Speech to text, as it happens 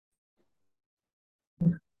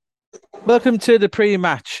Welcome to the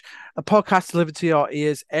pre-match, a podcast delivered to your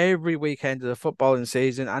ears every weekend of the footballing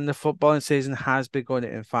season, and the footballing season has begun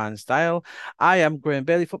in fan style. I am Graham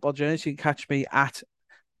Bailey, football journalist. You can catch me at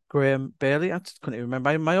Graham Bailey. I just couldn't even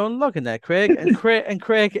remember my own login there, Craig. And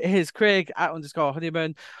Craig is Craig at underscore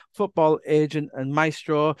Honeyman, football agent and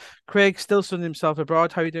maestro. Craig still sunning himself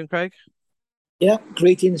abroad. How are you doing, Craig? Yeah,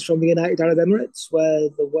 greetings from the United Arab Emirates, where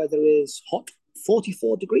the weather is hot,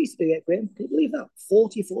 44 degrees today, Graham. Can you believe that?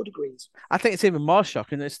 44 degrees. I think it's even more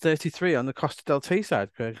shocking. It's 33 on the Costa del T side,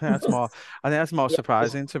 Craig. I think that's more Yeah,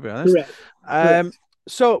 surprising, to be honest. correct, Um, correct.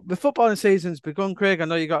 so the footballing season's begun, Craig. I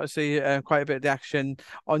know you got to see quite a bit of the action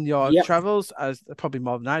on your Yep, travels, as probably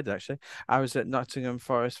more than I did actually. I was at Nottingham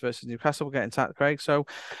Forest versus Newcastle. We'll get into that, Craig. So,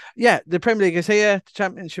 yeah, the Premier League is here, the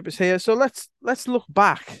Championship is here. So let's look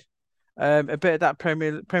back a bit of that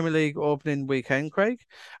Premier League opening weekend, Craig,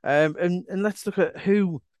 and let's look at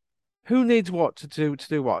who needs what to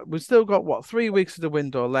do what? We've still got what 3 weeks of the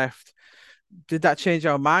window left. Did that change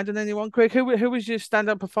our mind on anyone, Craig? Who was your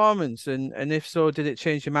standout performance, and if so, did it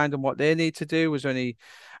change your mind on what they need to do? Was there any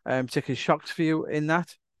particular shocks for you in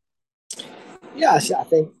that? yeah. I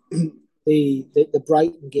think the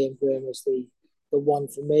Brighton game, Graham, was the one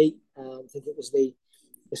for me. I think it was the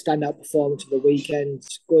standout performance of the weekend,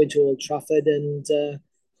 going to Old Trafford and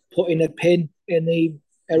putting a pin in the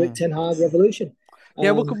Eric Mm. Ten Hag revolution.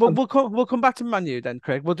 Yeah, we'll, Um, we'll and we'll come back to Manu then,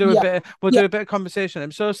 Craig. yeah, We'll yeah, do a bit of conversation.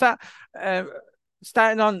 So uh,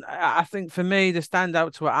 starting on, I think for me the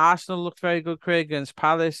standout to Arsenal looked very good, Craig, against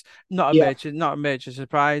Palace. yeah. Not a major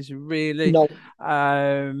surprise, really. No,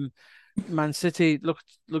 Um, Man City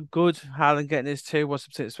looked good. Haaland getting his two was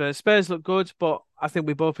Spurs. Spurs looked good, but I think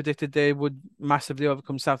we both predicted they would massively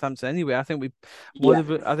overcome Southampton anyway. yeah, I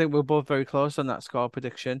think we're both very close on that score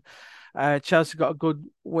prediction. Chelsea got a good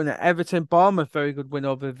win at Everton. Bournemouth very good win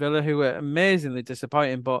over Villa, who were amazingly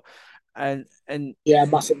disappointing. But and and yeah.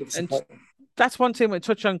 Massively and disappointing. that's one team we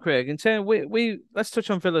touch on, Craig. In turn, we let's touch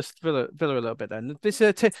on Villa a little bit then. This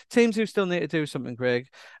is teams who still need to do something, Craig.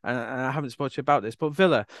 And I haven't spoken to you about this, but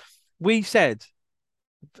Villa, we said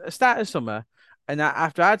at the start of summer, and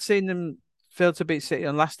after I'd seen them fail to beat City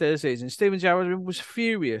on last day of the season, Steven Gerrard was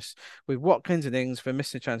furious with Watkins and Ings for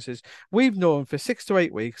missing chances. We've known for 6 to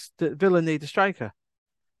 8 weeks that Villa need a striker.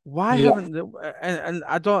 Why Yeah. haven't and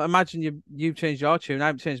I don't imagine you've changed your tune. I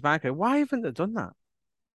haven't changed mine. Why haven't they done that?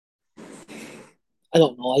 I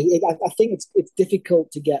don't know. I think it's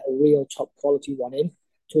difficult to get a real top quality one in.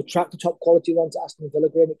 To attract a top quality one to Aston Villa,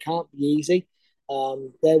 Graham, it can't be easy.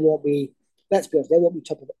 They won't be. Let's be honest. They won't be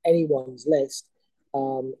top of anyone's list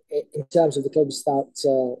in terms of the clubs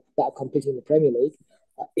that are competing in the Premier League.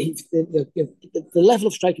 The level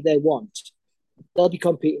of striker they want, they'll be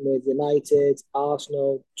competing with United,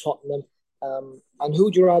 Arsenal, Tottenham. And who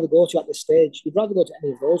would you rather go to at this stage? You'd rather go to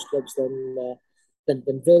any of those clubs than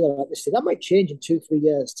Villa at this stage. That might change in 2, 3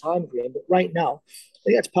 years' time, Graham. But right now, I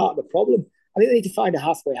think that's part of the problem. I think they need to find a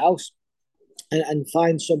halfway house and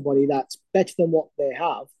find somebody that's better than what they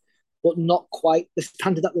have, but not quite the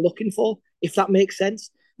standard that they're looking for. If that makes sense,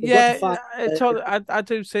 they've got to Yeah, find. I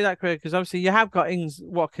do see that, Craig, because obviously you have got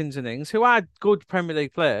Watkins, and Ings, who are good Premier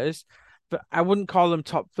League players, but I wouldn't call them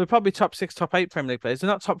top. They're probably top six, top eight Premier League players. They're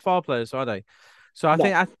not top four players, are they? So I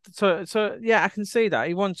think No, so yeah, I can see that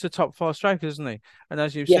he wants a top four striker, doesn't he? And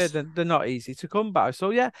as you said, yes, they're not easy to come by. So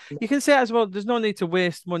yeah, you can say as well. There's no need to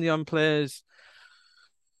waste money on players,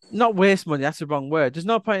 not waste money. That's the wrong word. There's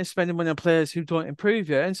no point in spending money on players who don't improve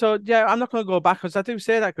you. And so, yeah, I'm not going to go backwards. I do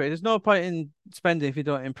say that, Craig. There's no point in spending if you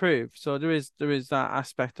don't improve. So there is that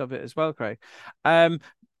aspect of it as well, Craig. Um,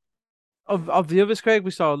 of the others, Craig,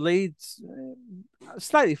 we saw Leeds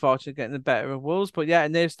slightly fortunate getting the better of Wolves, but yeah,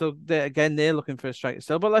 and they're looking for a striker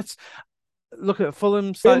still. But let's look at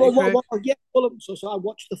Fulham slightly, Craig. yeah, Fulham. So I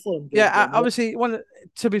watched the Fulham game, Yeah, Graham. obviously, one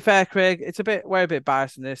to be fair, Craig, we're a bit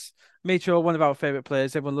biased in this. Mitro, one of our favorite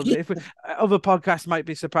players, everyone loves it. If other podcasts might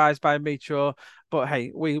be surprised by Mitro, but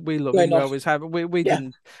hey, we love Fair him. We enough. always have. We Yeah,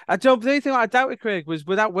 didn't. I don't. The only thing I doubted, Craig, was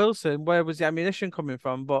without Wilson, where was the ammunition coming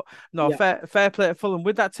from? But no, yeah, fair play to Fulham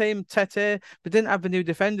with that team. Tete, but didn't have the new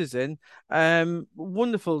defenders in.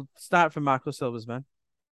 Wonderful start from Marco Silva's man.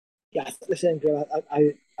 yeah. Listen, Graham,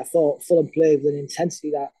 I thought Fulham played with an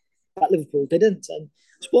intensity that Liverpool didn't, and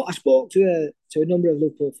I spoke to a number of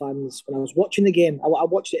Liverpool fans when I was watching the game. I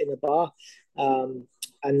watched it in a bar,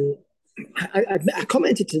 and I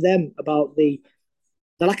commented to them about the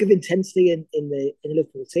lack of intensity in the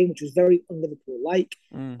Liverpool team, which was very un-Liverpool like.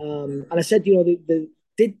 Mm. And I said,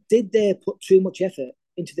 did they put too much effort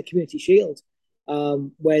into the Community Shield,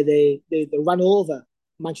 where they ran over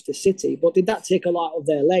Manchester City, but did that take a lot of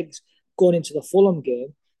their legs going into the Fulham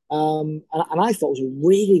game? And I thought it was a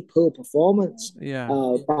really poor performance Yeah.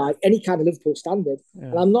 by any kind of Liverpool standard. Yeah.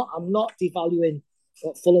 And I'm not devaluing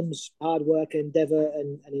Fulham's hard work, endeavour,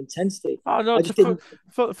 and intensity. Oh no, I just didn't.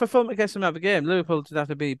 for Fulham to get some out of the game, Liverpool did have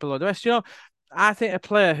to be below the rest. You know, I think a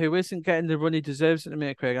player who isn't getting the run he deserves at the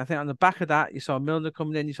minute, Craig. I think on the back of that, you saw Milner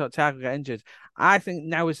coming in, you saw Thiago get injured. I think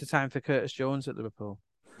now is the time for Curtis Jones at Liverpool.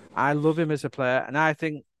 I love him as a player, and I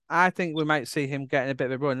think we might see him getting a bit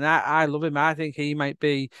of a run. And I love him. I think he might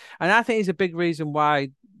be, and I think he's a big reason why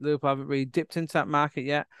Liverpool haven't really dipped into that market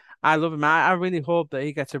yet. I love him. I really hope that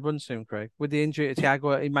he gets a run soon, Craig. With the injury to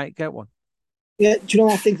Thiago, he might get one. Yeah, do you know?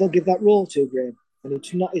 I think they'll give that role to Graham, and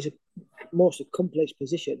it's not his most accomplished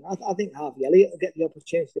position. I think Harvey Elliott will get the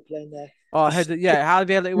opportunity to play in there. Oh, Just, yeah,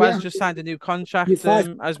 Harvey Elliott yeah, was just signed a new you contract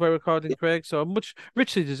five. as we're recording, Craig. So much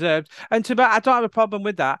richly deserved. And I don't have a problem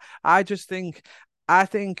with that. I see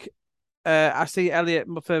Elliott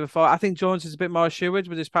further forward. I think Jones is a bit more assured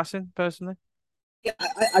with his passing, personally. Yeah,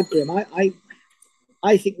 I agree.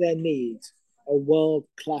 I think they need a world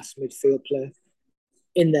class midfield player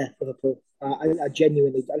in there for Liverpool. I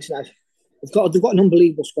genuinely, listen, they've got an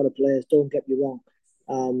unbelievable squad of players. Don't get me wrong,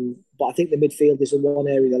 but I think the midfield is the one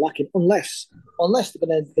area they're lacking. Unless they're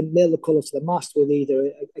going to nail the colours to the mast with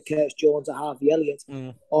either a Curtis Jones, a Harvey Elliott,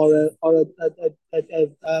 Mm. or a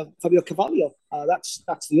Fabio Cavallo.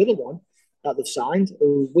 That's the other one that they've signed.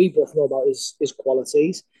 Who we both know about his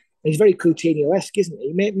qualities. And he's very Coutinho-esque, isn't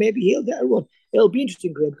he? Maybe he'll get a run. It'll be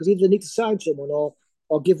interesting, Graham, because either they need to sign someone or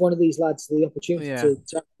give one of these lads the opportunity Yeah. to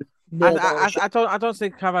nail down a shot. I don't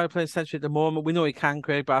think Carvalho plays central at the moment. We know he can,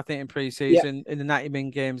 Craig, but I think in Yeah, pre-season in the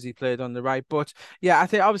 90-minute games he played on the right. But yeah, I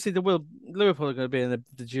think obviously Liverpool are going to be in the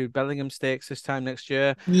Jude Bellingham stakes this time next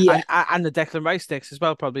year, yeah, and the Declan Rice stakes as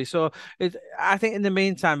well probably. So I think in the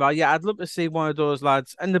meantime, yeah, I'd love to see one of those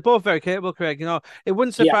lads, and they're both very capable, Craig. You know, it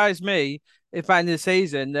wouldn't yeah, surprise me if by the end of the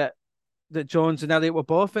season that Jones and Elliott were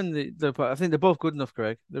both in I think they're both good enough,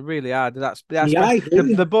 Craig. They really are. That's yeah. I special.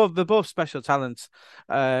 agree. They're both special talents.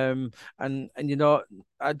 And you know,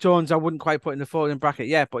 Jones I wouldn't quite put in the forward bracket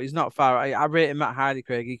yet, but he's not far. I rate him that highly,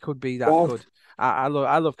 Craig. He could be that Wow. good. I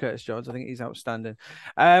love Curtis Jones. I think he's outstanding.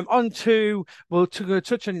 On to we'll to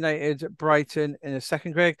touch on United, Brighton in a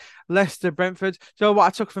second, Craig. Leicester, Brentford. So what I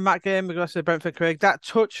took from that game against Brentford, Craig, that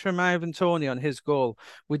touch from Ivan Toney on his goal.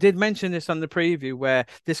 We did mention this on the preview where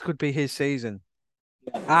this could be his season.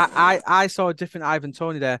 I saw a different Ivan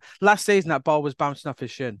Toney there. Last season, that ball was bouncing off his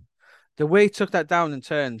shin. The way he took that down and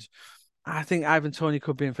turned, I think Ivan Toney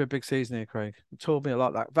could be in for a big season here, Craig. It told me a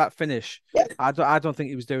lot that finish. Yeah. I don't think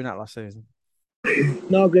he was doing that last season.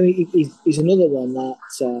 No, I agree. He's another one that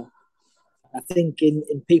I think in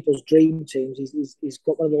people's dream teams, he's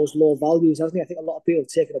got one of those low values, hasn't he? I think a lot of people have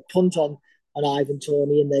taken a punt on Ivan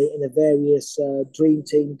Toney in the various dream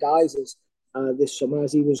team guises this summer,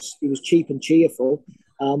 as he was cheap and cheerful,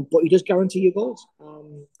 but he does guarantee you goals.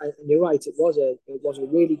 And you're right, it was a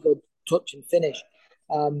really good touch and finish.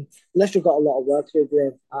 Leicester have got a lot of work to do,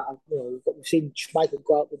 Graham. We've seen Schmeichel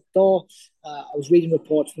go out the door. I was reading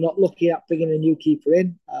reports not looking at bringing a new keeper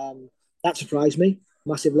in. That surprised me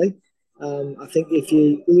massively. I think if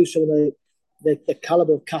you lose some of the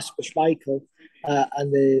caliber of Kasper Schmeichel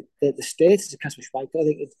and the status of Kasper Schmeichel, I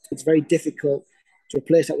think it's very difficult to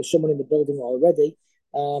replace that with someone in the building already.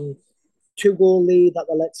 2-goal lead that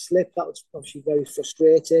they let slip. That was obviously very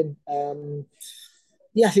frustrating.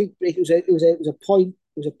 Yeah, I think it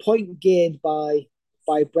was a point gained by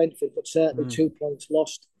Brentford, but certainly Mm. 2 points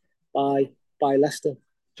lost by Leicester.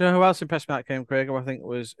 Do you know who else impressed me that game, Craig? I think it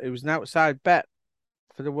was an outside bet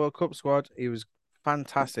for the World Cup squad. He was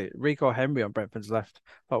fantastic. Rico Henry on Brentford's left.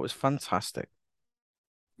 That was fantastic.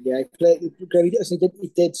 Yeah, he played.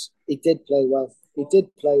 He did play well. He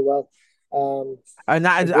did play well. Um, And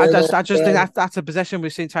Aguero, I just think that's a possession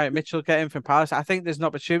we've seen Tyreek Mitchell get in from Palace. I think there's an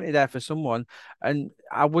opportunity there for someone, and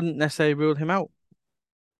I wouldn't necessarily rule him out.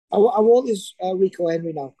 How old is Rico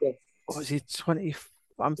Henry now? Greg? What is he 20?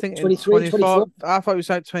 I'm thinking 23, 24. 24? I thought he was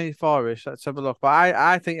like 24-ish. Let's have a look. But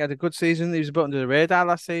I think he had a good season. He was a bit under the radar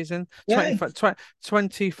last season. Yeah,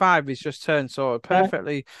 25 he's just turned, so yeah.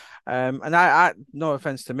 perfectly. And I no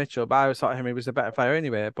offense to Mitchell, but I always thought Henry was a better player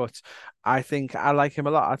anyway. But I think I like him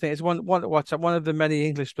a lot. I think it's one to watch. One of the many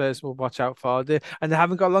English players we'll watch out for. And they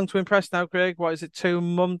haven't got long to impress now, Craig. What is it? 2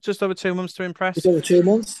 months, just over 2 months to It's impress. over 2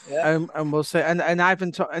 months. Yeah, And we'll say and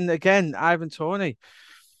again Ivan Toney.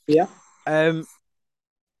 yeah. Um,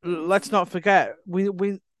 let's not forget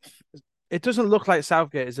we it doesn't look like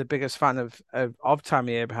Southgate is the biggest fan of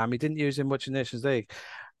Tammy Abraham. He didn't use him much in Nations League,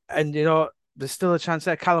 and you know there's still a chance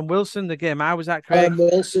there. Callum Wilson, the game I was at, Craig,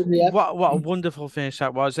 Wilson. Yeah, what a wonderful finish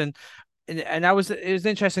that was, and it was an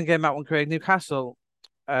interesting game that one, Craig. Newcastle,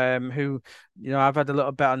 who, I've had a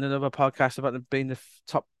little bet on another podcast about them being the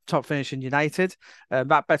top finish in United.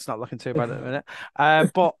 That bet's not looking too bad at the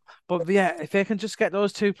minute. But yeah, if they can just get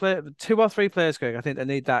those two or three players going, I think they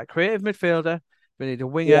need that creative midfielder. They need a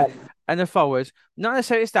winger Yeah, and a forward, not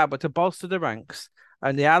necessarily star, but to bolster the ranks.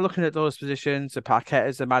 And they are looking at those positions, the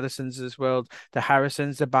Parkettas, the Madisons as well, the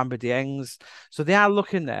Harrisons, the Bamba Diengs. So they are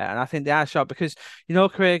looking there, and I think they are sharp because,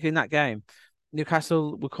 Craig, in that game,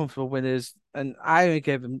 Newcastle were comfortable winners, and I only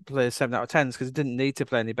gave them players 7 out of 10s because they didn't need to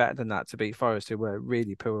play any better than that to beat Forest, who were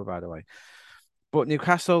really poor, by the way. But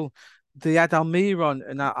Newcastle, they had Almiron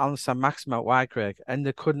and Alan Maxim out wide, Craig, and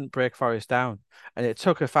they couldn't break Forest down. And it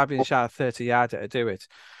took a Fabian Schär 30-yarder to do it.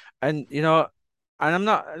 And, and I'm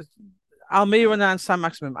not. Almiron and Sam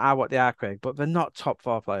Maximum are what they are, Craig, but they're not top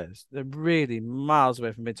four players. They're really miles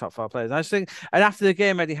away from being top four players. And I just think, and after the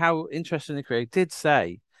game, Eddie Howe, interestingly, Craig did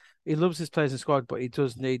say he loves his players in squad, but he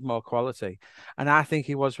does need more quality. And I think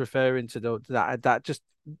he was referring to that just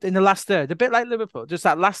in the last third, a bit like Liverpool, just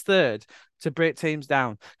that last third to break teams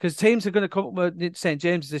down. Because teams are going to come with St.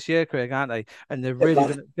 James this year, Craig, aren't they? And they're really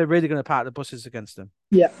going to park the buses against them.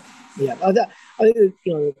 yeah, yeah. I think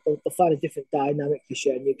they'll find a different dynamic this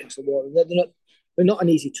year. Newcastle Water. They're not an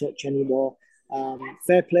easy touch anymore.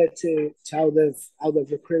 Fair play to how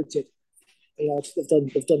they've recruited. They've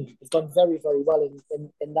done very very well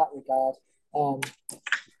in that regard.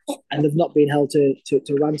 And they've not been held to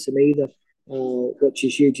ransom either, which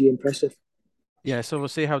is hugely impressive. Yeah, so we'll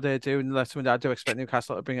see how they do. And I do expect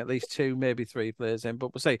Newcastle to bring at least two, maybe three players in,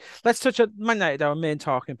 but we'll see. Let's touch on Man United, our main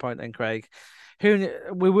talking point then, Craig.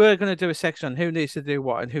 We were going to do a section on who needs to do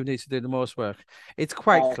what and who needs to do the most work. It's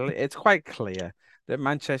quite clear that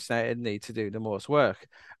Manchester United need to do the most work.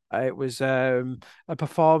 It was a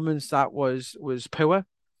performance that was poor.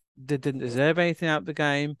 They didn't deserve anything out of the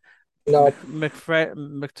game. No,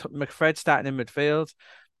 McFred starting in midfield,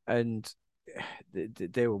 and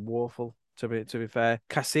they were woeful. To be fair,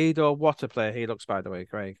 Casido, what a player he looks, by the way,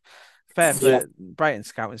 Craig. Fair yeah, play, Brighton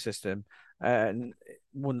scouting system, and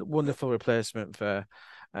wonderful replacement for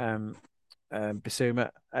Bissouma.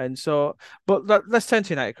 And so, but let's turn to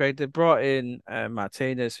United, Craig. They brought in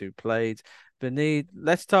Martinez, who played.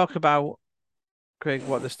 Let's talk about, Craig,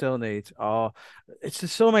 what they still need. Or it's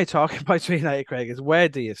just so many talking points for United, Craig. Is where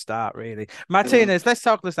do you start, really? Martinez, let's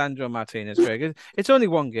talk Lisandro Martinez, Craig. It's only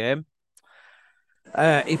one game.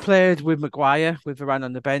 He played with Maguire, with Varane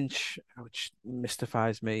on the bench, which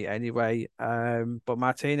mystifies me anyway. But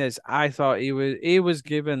Martinez, I thought he was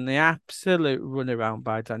given the absolute runaround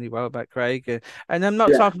by Danny Welbeck, Craig. And I'm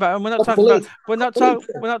not yeah. talking about, and we're not Can't talking about, believe, we're can't not believe.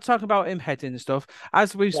 talking, we're not talking about him heading and stuff.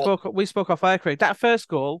 As we spoke off air, Craig. That first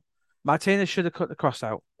goal, Martinez should have cut the cross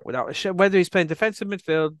out whether he's playing defensive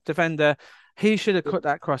midfield, defender, he should have cut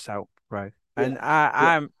that cross out, right? Yeah,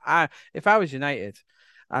 And yeah. if I was United,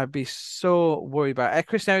 I'd be so worried about it.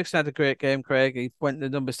 Chris Eriksen had a great game, Craig. He went the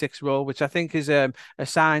number 6 role, which I think is a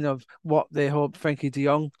sign of what they hope Frankie de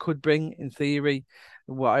Jong could bring in theory,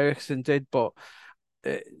 what Eriksen did. But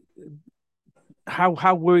uh,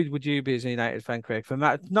 how worried would you be as a United fan, Craig, from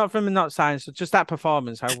that? Not from not science, so just that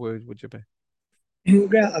performance. How worried would you be?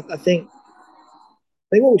 Yeah, I think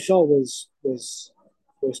what we saw was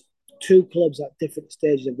two clubs at different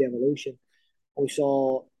stages of the evolution. We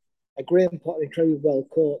saw a Graham Potter incredibly well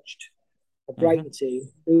coached, a Mm-hmm. Brighton team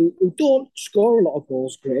who don't score a lot of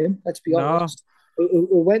goals, Graham, let's be No, honest. Who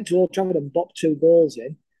went to Old Trafford and bopped 2 goals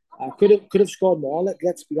in. Could have scored more,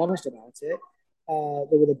 let's be honest about it.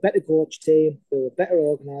 They were the better coach team, they were a better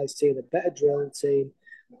organised team, a better drilled team.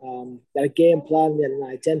 They had a game plan, they had an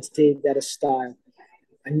identity, they had a style.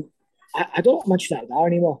 And I don't Manchester United are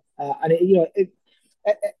anymore.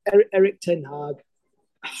 Eric Ten Hag,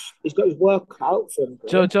 he's got his work out for him,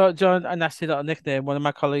 Graham. John, a nasty little nickname. One of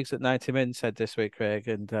my colleagues at 90 Min said this week, Craig,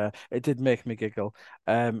 and it did make me giggle.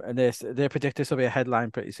 And they predict this will be a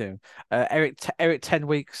headline pretty soon. Eric 10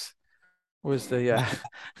 weeks was the.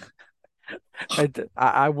 And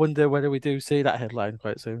I wonder whether we do see that headline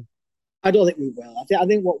quite soon. I don't think we will. I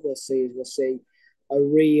think what we'll see is a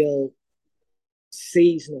real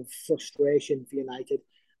season of frustration for United.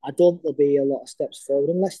 I don't think there'll be a lot of steps forward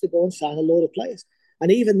unless they go and sign a load of players.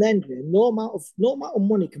 And even then, Graham, no amount of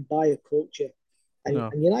money can buy a culture. No,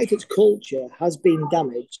 And United's culture has been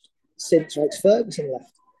damaged since Alex Ferguson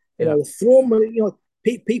left. yeah, Throw money.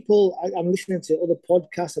 People. I'm listening to other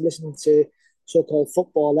podcasts. I'm listening to so-called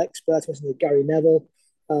football experts. I'm listening to Gary Neville.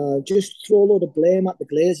 Just throw a load of blame at the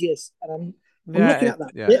Glaziers, and I'm yeah, looking at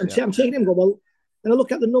that. yeah, yeah. I'm taking him. Go well. And I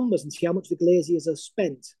look at the numbers and see how much the Glaziers have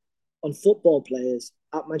spent on football players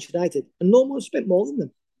at Manchester United, and no one spent more than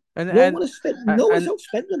them. And No and one has spent. uh, No one's and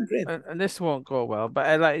outspent them, Graham. and this won't go well.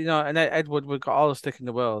 But like and Ed Wood, we've got all the stick in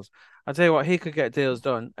the world. I tell you what, he could get deals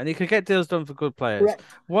done, and he could get deals done for good players. Correct.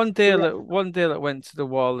 Correct. One deal that went to the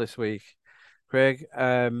wall this week, Craig.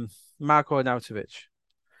 Marko Arnautovic,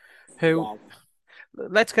 who Wow.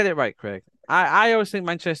 let's get it right, Craig. I always think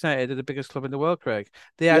Manchester United are the biggest club in the world, Craig.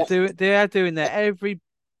 Yep. They are doing their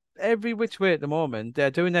every which way at the moment.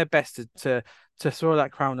 They're doing their best to throw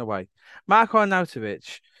that crown away. Marko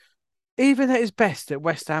Arnautovic, even at his best at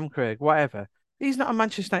West Ham, Craig, whatever, he's not a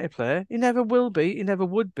Manchester United player. He never will be. He never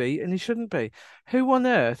would be, and he shouldn't be. Who on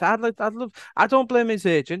earth? I'd love. I don't blame his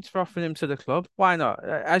agents for offering him to the club. Why not?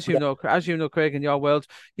 Yep. As you know, Craig, in your world,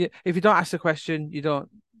 if you don't ask the question, you don't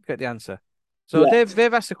get the answer. So Yeah.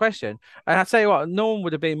 they've asked the question, and I tell you what, no one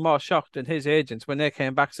would have been more shocked than his agents when they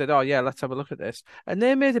came back and said, "Oh yeah, let's have a look at this," and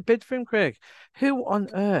they made a bid for him, Craig. Who on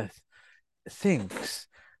earth thinks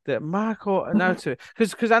that Marco Arnautovic,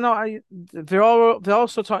 because I know they're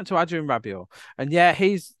also talking to Adrian Rabiot, and yeah,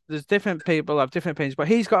 there's different people have different opinions, but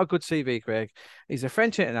he's got a good CV, Craig. He's a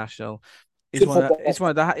French international. Good football. He's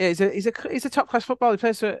one of the yeah, he's a top class footballer.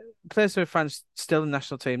 Plays for France still in the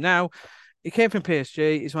national team now. He came from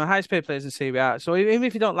PSG. He's one of the highest paid players in Serie A. So even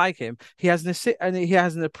if you don't like him, he has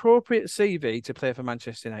an appropriate CV to play for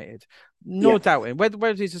Manchester United. No Yeah. doubting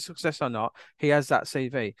whether he's a success or not. He has that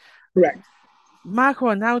CV. Correct.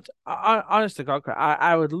 Marco, now, honest to God,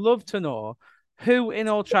 I would love to know who in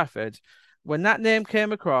Old Trafford, when that name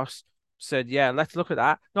came across, said, "Yeah, let's look at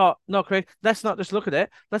that." No, no, Craig, let's not just look at it.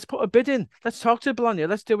 Let's put a bid in. Let's talk to Bologna.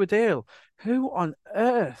 Let's do a deal. Who on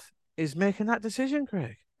earth is making that decision,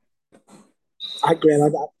 Craig?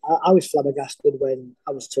 Graham, I was flabbergasted when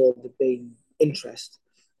I was told there'd been interest.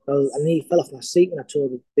 Well, and he fell off my seat when I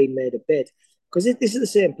told there'd been made a bid. Because this is the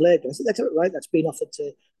same player. I said, that's right. That's been offered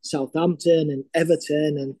to Southampton and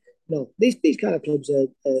Everton. And no, these kind of clubs are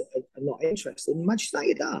not interested. And Manchester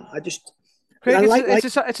United are. Craig, I like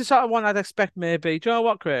it's a sort of one I'd expect maybe. Do you know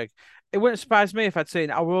what, Craig? It wouldn't surprise me if I'd seen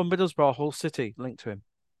our own Middlesbrough Hull City linked to him.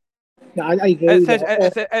 I agree with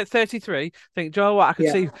you. At 33, think, do you know what?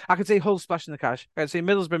 Yeah, I could see Hull splashing the cash. I could see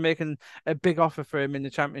Middlesbrough making a big offer for him in the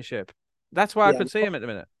Championship. That's why I yeah. could see him at the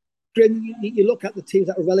minute. You look at the teams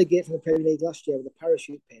that were relegated from the Premier League last year with the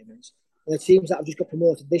parachute payments, and the teams that have just got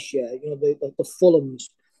promoted this year. You know, the Fulhams,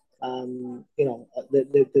 you know,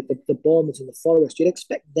 the Bournemouth and the Forest. You'd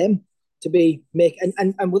expect them to be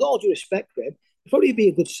and with all due respect, Graham, it'd probably be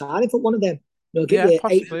a good signing for one of them. You know, get Yeah, you eight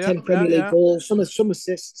possibly. to Yeah, ten Premier League goals, some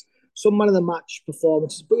assists, some man of the match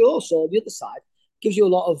performances, but also the other side gives you a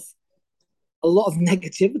lot of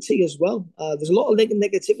negativity as well. There's a lot of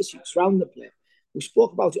negativity surrounding the player. We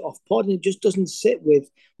spoke about it off pod, and it just doesn't sit with.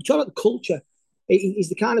 We talk about the culture. He's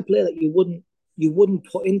the kind of player that you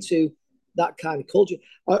wouldn't put into that kind of culture.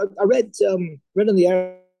 I read on the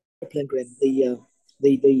airplane, Grim, the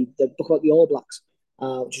book about the All Blacks,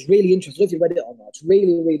 which is really interesting. If you read it or not, it's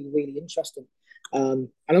really interesting. And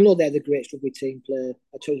I know they're the greatest rugby team player,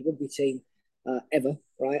 rugby team ever,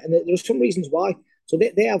 right? And there's some reasons why. So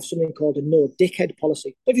they have something called a no dickhead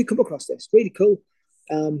policy. If you come across this, really cool.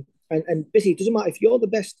 And basically, it doesn't matter if you're the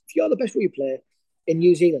best rugby player in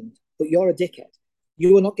New Zealand, but you're a dickhead,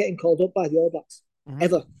 you are not getting called up by the All Blacks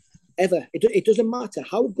ever. It doesn't matter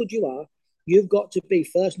how good you are. You've got to be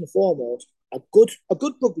first and foremost a good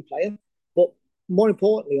rugby player, but more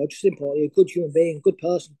importantly, or just importantly, a good human being, a good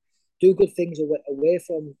person, do good things away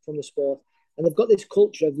from the sport. And they've got this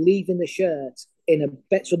culture of leaving the shirt in a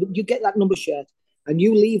bet. So you get that number shirt, and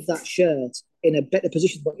you leave that shirt in a better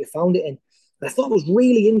position than what you found it in. And I thought it was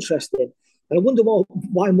really interesting. And I wonder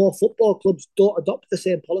why more football clubs don't adopt the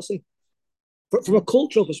same policy. From a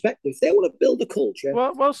cultural perspective, if they want to build a culture.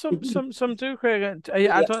 Well, some do, Craig.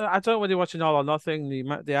 Yeah, I don't really watching All or Nothing,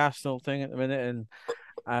 the Arsenal thing at the minute,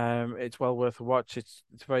 and it's well worth a watch. It's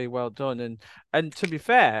very well done, and to be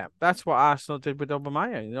fair, that's what Arsenal did with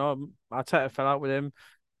Aubameyang. You know, Arteta fell out with him,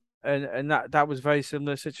 and that was very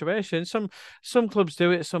similar situation. Some clubs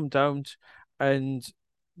do it, some don't, and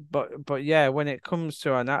but yeah, when it comes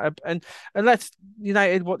to and let's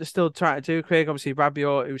United what they're still trying to do, Craig. Obviously,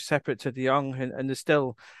 Rabiot who's separate to De Jong, and they're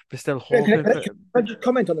still hoping for. can I just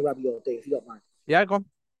comment on the Rabiot deal, if you don't mind? Yeah, go on.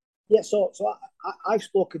 Yeah, so I've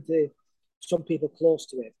spoken to some people close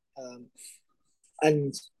to him,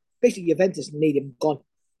 and basically Juventus need him gone,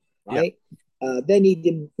 Yeah. right? They need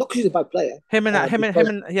him not because he's a bad player. Him and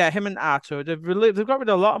Arthur. They've got rid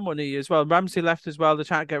of a lot of money as well. Ramsey left as well. They're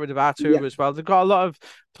trying to get rid of Yeah, Arthur as well. They've got a lot of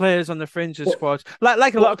players on the fringe of squads,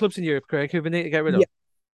 like a lot of clubs in Europe, Craig, who they need to get rid yeah, of.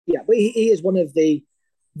 yeah. But he is one of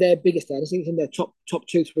their biggest earners. I think he's in their top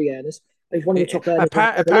 2, 3 earners. He's one of the top earners in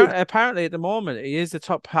the league. Apparently, at the moment, he is the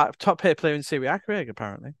top paid player in Serie A, Craig.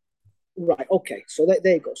 Apparently. Right. Okay. So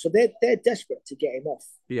there you go. So they're desperate to get him off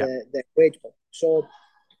Yeah. their wage bill. So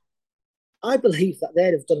I believe that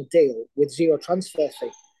they'd have done a deal with zero transfer fee.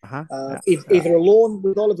 Uh-huh. Yeah. Yeah. Either a loan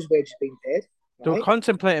with all of his wages being paid, They were right?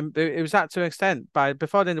 contemplating. It was that to an extent. By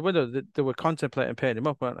before the end of the window, they were contemplating paying him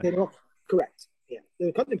up, weren't they? Paid him off. Correct. Yeah. They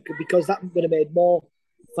were because that would have made more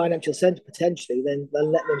financial sense potentially than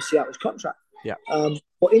letting him see out his contract. Yeah.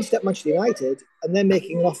 But instead, Manchester United, and they're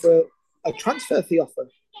making an offer, a transfer fee offer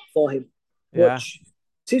for him, Yeah. which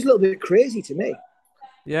seems a little bit crazy to me.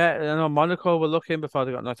 Yeah, I know Monaco were looking before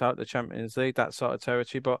they got knocked out of the Champions League, that sort of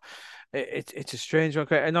territory. But it's a strange one,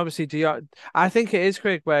 Craig. And obviously, I think it is,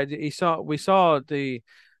 Craig, where we saw the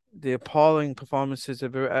appalling performances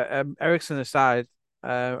of Ericsson aside.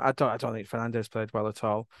 I don't think Fernandez played well at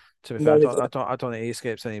all. To be fair, I don't think he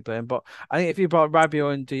escapes any blame. But I think if you brought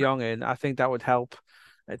Rabiot and De Jong in, I think that would help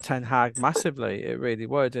Ten Hag massively. It really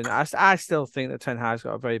would. And I still think that Ten Hag's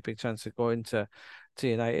got a very big chance of going to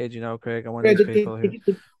United. Craig, I'm one of Yeah, these people who.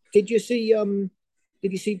 did you see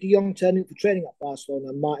did you see De Jong turning for training at Barcelona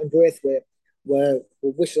and Martin Braithwaite were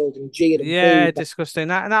whistled and jeered and Yeah, booed disgusting.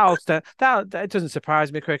 That doesn't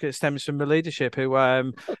surprise me, Cricket. It stems from the leadership who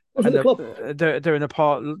from and the club? they're an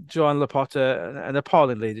appalling Joan Laporta, an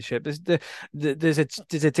appalling leadership.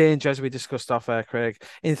 There's a danger, as we discussed off air, Craig.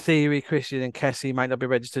 In theory, Christian and Kessie might not be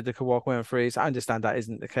registered. They could walk away on freeze. I understand that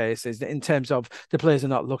isn't the case. Is in terms of the players are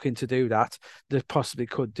not looking to do that. They possibly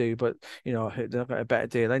could do, but they've got a better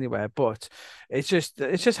deal anywhere. But it's just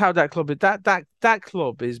how that club that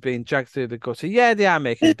club is being dragged through the gutter. Yeah, they are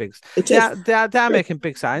making big. It They is. are, they are, they are making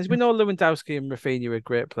big signs. We know Lewandowski and Rafinha are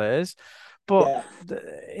great players, but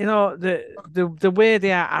Yeah, the way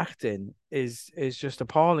they are acting is just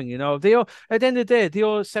appalling. They owe, at the end of the day, they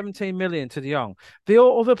owe 17 million to the young. They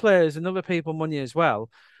owe other players and other people money as well.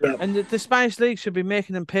 yeah, And the Spanish league should be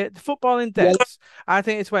making them pay the football in yeah. depth. I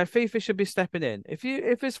think it's where FIFA should be stepping in. If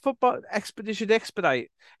it's football, they should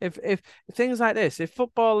expedite. If things like this, if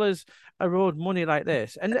footballers are owed money like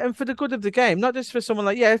this, and for the good of the game, not just for someone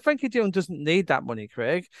Frankie De Jong doesn't need that money,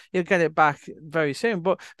 Craig. He'll get it back very soon.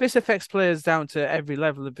 But this affects players down to every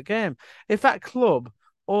level of the game. If that club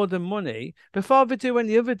owe them money before they do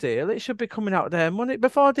any other deal, it should be coming out of their money.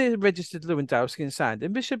 Before they registered Lewandowski and signed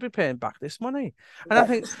him, they should be paying back this money. And I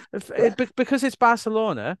think because it's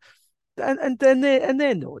Barcelona, and then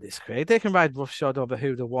they know this, Craig. They can ride roughshod over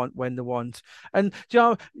who they want when they want, and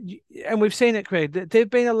and we've seen it, Craig. They've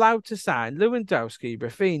been allowed to sign Lewandowski,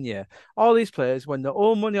 Rafinha, all these players when they're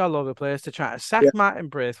all money all over the place to try to sack Yeah. Martin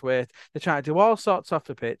Braithwaite. They try to do all sorts off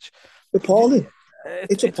the pitch. Appalling.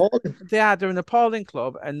 It's It's appalling. they're an appalling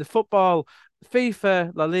club, and the football,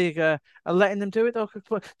 FIFA, La Liga are letting them do it. Though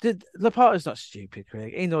Laporta's not stupid,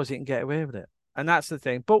 Craig. He knows he can get away with it. And that's the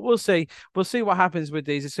thing. But we'll see. We'll see what happens with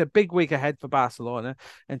these. It's a big week ahead for Barcelona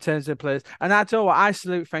in terms of players. And I tell you what, I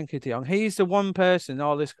salute Frankie de Jong. He's the one person in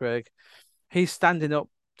all this, Craig. He's standing up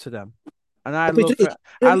to them. And I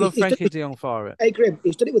love Frankie de Jong for it. Hey, Grim,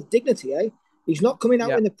 he's done it with dignity, eh? He's not coming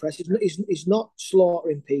out Yeah, in the press. He's not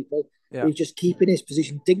slaughtering people. yeah, He's just keeping his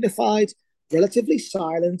position dignified, relatively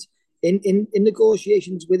silent in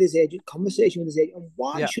negotiations with his agent, conversation with his agent. And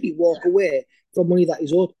why yeah, should he walk away from money that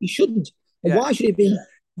he's owed? He shouldn't. And yeah. why should he be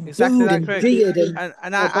Exactly booed that, and Craig. jeered and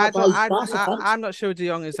And I by don't his Barca fans? I'm not sure De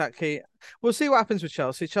Jong is that key. We'll see what happens with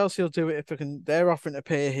Chelsea. Chelsea will do it if they can. They're offering to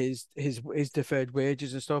pay his deferred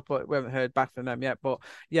wages and stuff, but we haven't heard back from them yet. But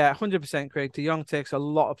yeah, 100%, Craig. De Jong takes a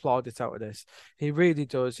lot of plaudits out of this. He really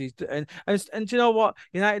does. And do you know what?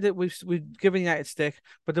 United, we've given United stick,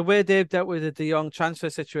 but the way they've dealt with the De Jong transfer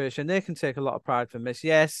situation, they can take a lot of pride from this.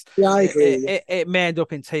 Yes, Yeah, I agree. it may end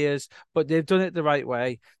up in tears, but they've done it the right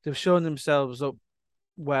way. They've shown themselves up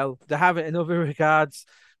well. They have it in other regards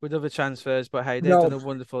with other transfers, but hey, they've done No, a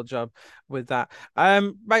wonderful job with that.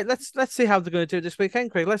 Right, let's see how they're going to do this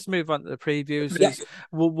weekend, Craig. Let's move on to the previews. yeah,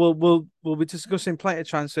 We'll be discussing plenty of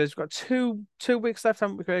transfers. We've got two weeks left,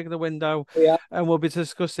 haven't we, Craig, in the window, yeah, and we'll be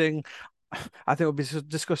discussing. I think we'll be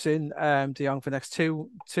discussing De Jong for the next two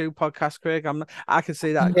podcasts, Craig. I can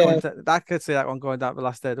see that yeah. content. I can see that one going down the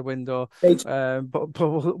last day of the window. It's, But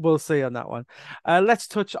we'll see on that one. Let's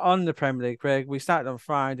touch on the Premier League, Craig. We started on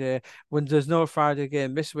Friday. When there's no Friday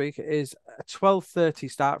game this week, it is a 12:30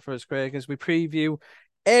 start for us, Craig, as we preview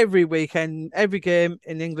every weekend, every game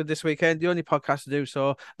in England this weekend. The only podcast to do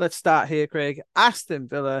so. Let's start here, Craig. Aston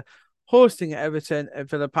Villa hosting Everton at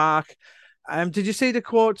Villa Park. Did you see the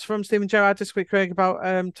quotes from Steven Gerrard this week, Craig, about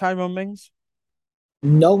Tyrone Mings?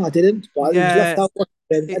 no, I didn't. But he was left Yeah, out,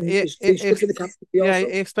 and he's stuck in the captaincy yeah, he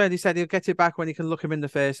also. explained. He said he'll get it back when he can look him in the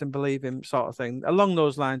face and believe him, sort of thing. Along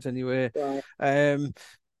those lines, anyway. Right. Um,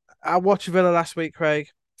 I watched Villa last week, Craig.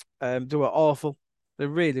 They were awful. They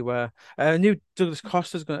really were. New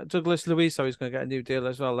Douglas Luiz, sorry, is going to get a new deal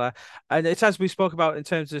as well there. And it's as we spoke about in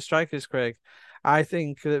terms of the strikers, Craig. I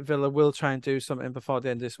think that Villa will try and do something before the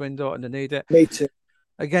end of this window, and they need it Me too.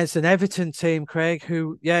 against an Everton team, Craig,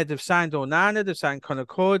 who, yeah, they've signed Onana, they've signed Conor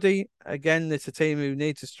Cody. Again, it's a team who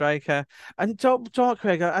needs a striker. And don't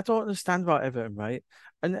Craig, I don't understand about Everton, right?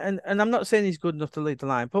 And I'm not saying he's good enough to lead the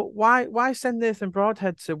line, but why send Nathan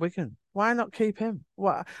Broadhead to Wigan? Why not keep him?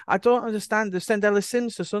 What I don't understand. They send Ellis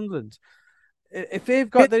Sims to Sunderland. If they've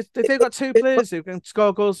got two players who can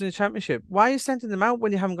score goals in the championship, why are you sending them out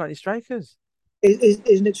when you haven't got any strikers?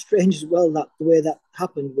 Isn't it strange as well that the way that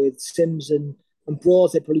happened with Sims and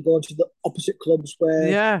Broadhead probably going to the opposite clubs where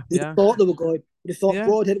Yeah, they yeah, thought they were going. They thought yeah.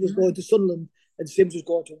 Broadhead was going to Sunderland and Sims was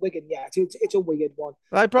going to Wigan. Yeah, it's a weird one.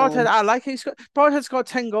 Like Broadhead, Um, I like it. Broadhead scored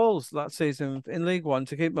 10 goals last season in League One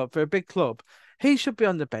to keep him up for a big club. He should be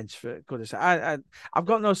on the bench for goodness. I've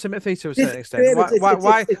got no sympathy to a certain extent.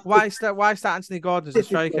 it's, Why start Anthony Gordon as a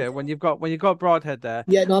difficult. striker when you've got Broadhead there?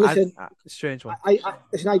 Yeah, no, listen, Strange one.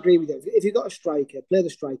 listen, I agree with you. If you've got a striker, play the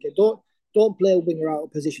striker. Don't play a winger out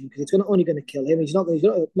of position because it's only going to kill him. He's not going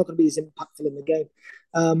to be as impactful in the game.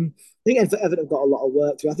 I think Everton have got a lot of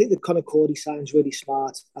work to. I think the Conor Cody sign's really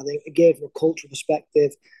smart. I think it gave him a cultural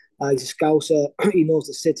perspective. He's a scouser. He knows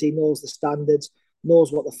the city, knows the standards,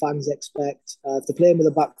 knows what the fans expect. If they're playing with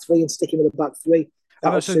a back three and sticking with a back three,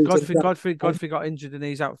 I'm that'll not sure suit him. Godfrey got injured and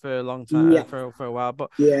he's out for a long time Yeah, for a while.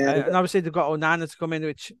 But yeah, and obviously they've got Onana to come in,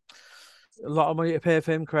 which a lot of money to pay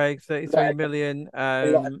for him, Craig. 33 right. million. A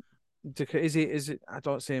lot. Is it? I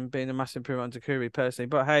don't see him being a massive improvement on Dakuri personally,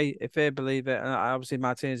 but hey, if they believe it, and obviously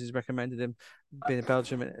Martinez has recommended him being a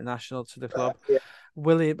Belgium international to the club, Yeah,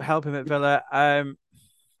 will he help him at Villa?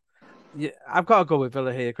 Yeah, I've got to go with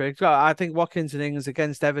Villa here, Craig. I think Watkins and Ings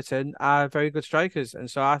against Everton are very good strikers, and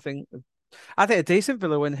so I think a decent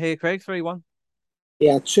Villa win here, Craig. 3-1.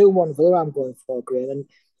 yeah, 2-1 Villa. I'm going for Graham,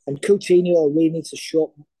 and Coutinho really needs to show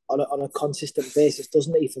up on a consistent basis,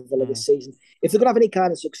 doesn't he, for Villa Mm, this season? If they're going to have any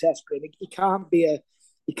kind of success, Graham, he can't be a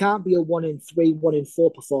 1-in-3,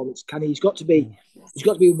 1-in-4 performance, can he? mm. He's got to be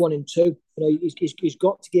a 1-in-2. He's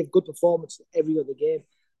got to give good performance every other game.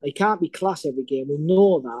 He can't be class every game. We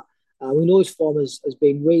know that. We know his form has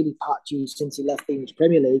been really patchy since he left the English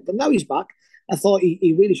Premier League, but now he's back. I thought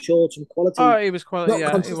he really showed some quality. Oh, he was quality. Not Yeah,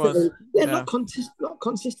 he was. consistently, yeah, Yeah. not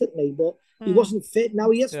consistently, but he Mm, wasn't fit. Now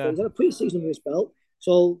he is fit. yeah. He's had a pre-season under his belt,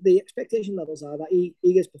 so the expectation levels are that he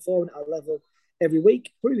is performing at a level every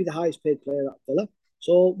week. Probably the highest paid player at Villa.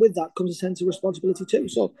 So with that comes a sense of responsibility too.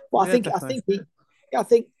 So, but Yeah, definitely. I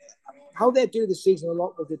think how they do the season a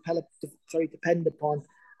lot will depend upon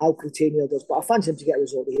how Coutinho does. But I fancy him to get a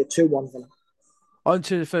result here, 2-1 Villa. On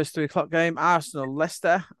to the first 3 o'clock game, Arsenal,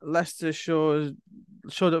 Leicester. Leicester showed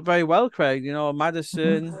up very well, Craig. You know,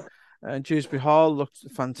 Madison and Dewsbury Hall looked Yeah,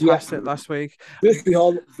 fantastic last week. Dewsbury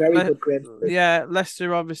Hall, very Le- good, Graham. yeah,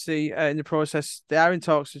 Leicester obviously in the process, they are in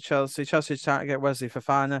talks with Chelsea. Chelsea's trying to get Wesley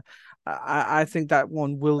Fofana. I think that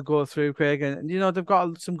one will go through, Craig. And, you know, they've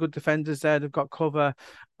got some good defenders there. They've got cover.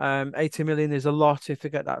 80 million is a lot if they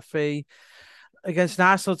get that fee against an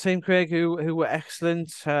Arsenal team, Craig, who were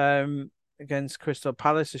excellent against Crystal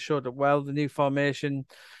Palace. They showed up well. The new formation,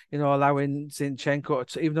 you know, allowing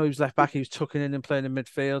Zinchenko, even though he was left back, he was tucking in and playing in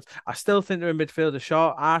midfield. I still think they're in midfield are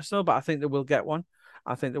short, Arsenal, but I think they will get one.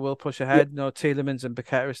 I think they will push Yeah, ahead. No, Tielemans and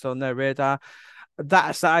Paqueta are still on their radar. That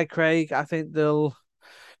aside, Craig, I think they'll.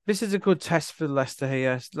 This is a good test for Leicester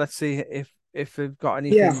here. Let's see if they've got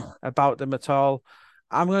anything yeah. about them at all.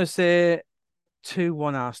 I'm going to say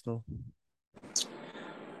 2-1 Arsenal.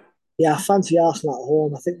 Yeah, I fancy Arsenal at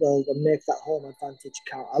home. I think they'll make that home advantage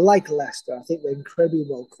count. I like Leicester. I think they're incredibly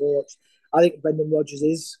well coached. I think Brendan Rodgers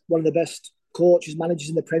is one of the best coaches, managers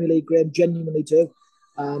in the Premier League, Graham, genuinely do.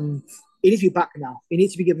 Um, he needs to be back now. He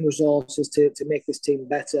needs to be given resources to make this team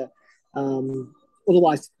better.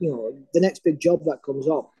 Otherwise, the next big job that comes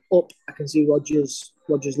up, I can see Rodgers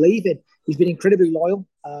leaving. He's been incredibly loyal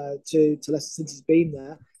to Leicester since he's been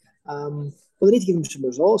there. But they need to give him some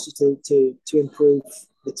resources to improve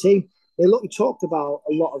the team. Look, we talked about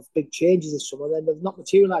a lot of big changes this summer, and they've not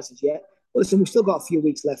materialised as yet. But listen, we've still got a few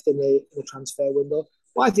weeks left in the transfer window.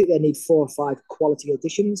 But I think they need 4 or 5 quality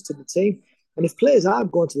additions to the team. And if players are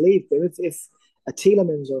going to leave, if a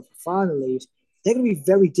Tielemans or a Fofana leaves, they're going to be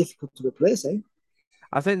very difficult to replace, eh?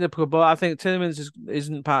 I think I think Tielemans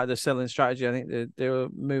isn't part of the selling strategy. I think they were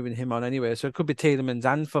moving him on anyway. So it could be Tielemans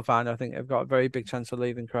and Fofana. I think they've got a very big chance of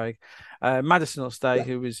leaving, Craig. Madison will stay, Yeah.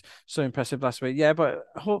 who was so impressive last week. Yeah, but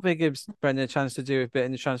hopefully it gives Brendan a chance to do a bit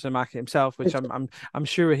in the transfer market himself, which I'm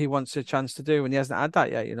sure he wants a chance to do, and he hasn't had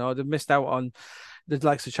that yet. You know, they've missed out on the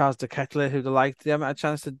likes of Charles de Ketelaere, who they haven't had a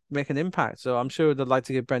chance to make an impact. So I'm sure they'd like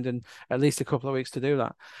to give Brendan at least a couple of weeks to do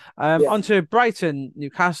that. Yeah, On to Brighton,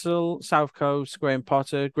 Newcastle, South Coast, Graham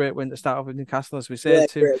Potter, great win to start off with Newcastle, as we said.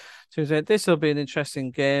 yeah, great. This will be an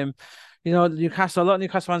interesting game. Newcastle, a lot of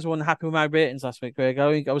Newcastle fans were unhappy with my ratings last week, Greg.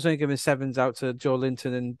 I was only giving sevens out to Joe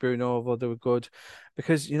Linton and Bruno, although they were good,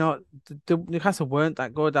 because the Newcastle weren't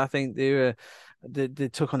that good. I think they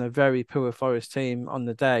took on a very poor Forest team on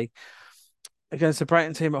the day against the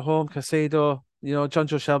Brighton team at home. Caicedo, John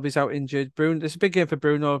Joe Shelby's out injured. Bruno, it's a big game for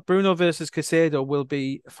Bruno. Bruno versus Caicedo will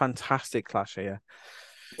be a fantastic clash here.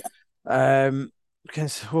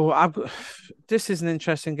 Because this is an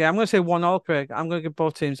interesting game. I'm going to say 1-1, Craig. I'm going to give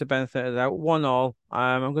both teams the benefit of the doubt. 1-1.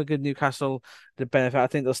 I'm going to give Newcastle the benefit. I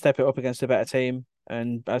think they'll step it up against a better team.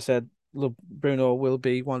 And I said, look, Bruno will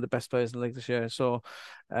be one of the best players in the league this year. So,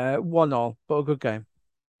 1-1, but a good game.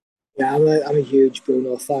 Yeah, I'm a huge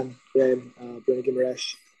Bruno fan, Bruno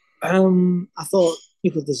Guimaraes. I thought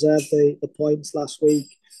people deserved the points last week.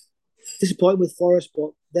 Disappointed with Forest,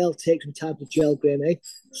 but they'll take some time to gel, Graham. Eh?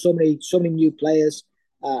 So many new players,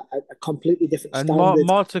 a completely different And more, standard.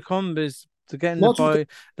 more to come is they're getting the More to, boy.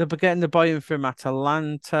 They're getting the boy in from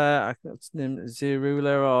Atalanta. It's named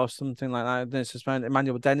Zirula or something like that. Then it's just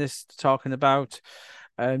Emmanuel Dennis talking about.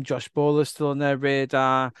 Josh Bowler's still on their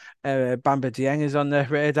radar. Bamba Dieng is on their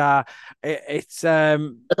radar. It's yeah.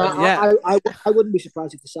 I wouldn't be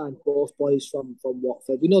surprised if they signed both boys from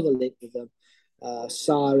Watford. We know the link with them,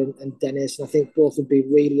 Sarr and Dennis, and I think both would be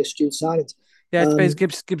really astute signings. Yeah, it's Um, basically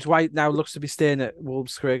Gibbs White now looks to be staying at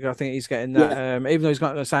Wolves, Craig. I think he's getting that. yeah, Even though he's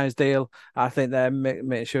not going to sign his deal, I think they're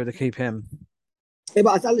making sure to keep him. yeah,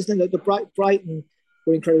 but I listen. Brighton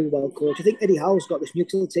were incredibly well coached. I think Eddie Howe's got this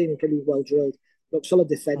Newcastle team incredibly well drilled. Look solid Mm.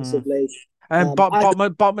 defensively. I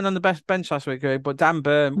Botman on the best bench last week, Craig, but Yeah,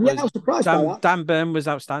 I was surprised by that. Dan Burn was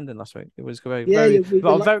outstanding last week. It was very, Yeah, very, you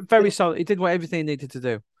well, like very solid. He did what everything he needed to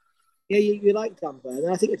do. yeah, you like Dan Burn,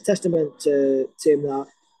 and I think it's testament to him that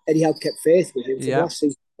Eddie Howe kept faith with him from Yeah. last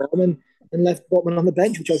season and left Botman on the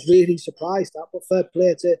bench, which I was really surprised at. But fair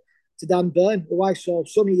play to Dan Burn, who I saw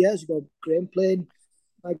so many years ago, Graham playing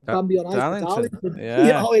like Bambi on ice for Darlington. Darlington.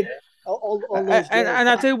 Yeah. All those years. And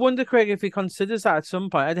I do wonder, Craig, if he considers that at some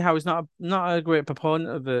point. Eddie Howe is not a great proponent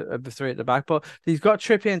of the three at the back, but he's got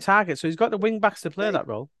Trippier and Target, so he's got the wing backs to play that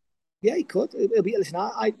role. Yeah, he could. It'll be. Listen,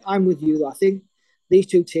 I'm with you. Though. I think these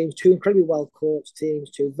two teams, two incredibly well coached teams,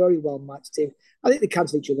 two very well matched teams. I think they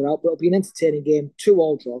cancel each other out, but it'll be an entertaining game.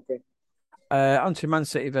 2-2 draw. Graham. On to Man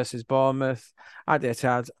City versus Bournemouth at the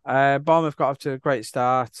Etihad. Bournemouth got off to a great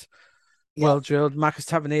start. Yeah, Well drilled. Marcus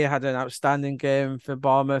Tavernier had an outstanding game for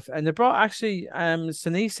Bournemouth, and they brought actually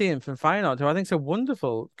Senesi in from Feyenoord, who I think is a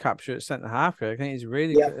wonderful capture at centre half. I think he's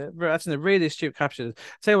really yeah. that's a really astute capture.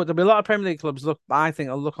 Tell you what, there'll be a lot of Premier League clubs will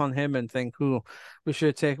look on him and think, "Oh, we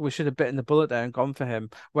should have bitten the bullet there and gone for him."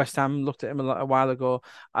 West Ham looked at him a while ago,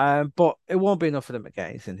 but it won't be enough for them to get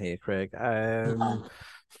anything here, Craig.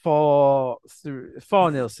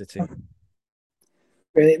 4-0 City.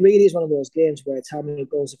 And it really is one of those games where it's how many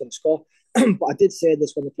goals they're going to score. But I did say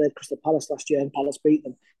this when they played Crystal Palace last year and Palace beat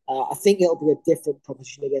them. I think it'll be a different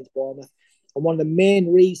proposition against Bournemouth. And one of the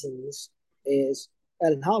main reasons is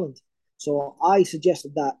Erling Haaland. So I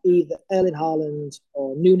suggested that either Erling Haaland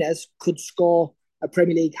or Nunes could score a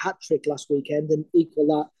Premier League hat-trick last weekend and equal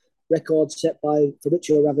that record set by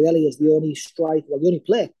Fabrizio Ravanelli as the only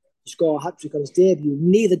player to score a hat-trick on his debut.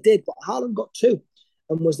 Neither did, but Haaland got two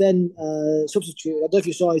and was then substituted. I don't know if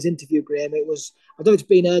you saw his interview, Graham. I don't know if it's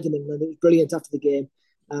been heard in England. It was brilliant after the game.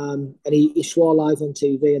 And he swore live on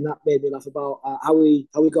TV, and that made me laugh about how he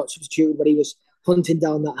got substituted when he was hunting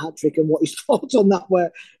down that hat trick and what his thoughts on that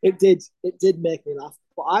were. It did make me laugh.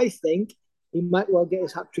 But I think he might well get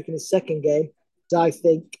his hat trick in his second game. So I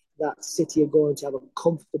think that City are going to have a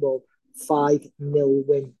comfortable 5-0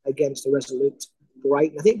 win against the resolute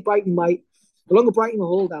Brighton. I think Brighton might, the longer Brighton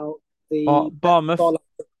hold out, Bournemouth.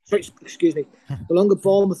 Excuse me. The longer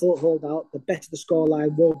Bournemouth hold out, the better the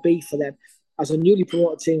scoreline will be for them. As a newly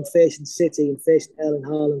promoted team facing City and facing Erling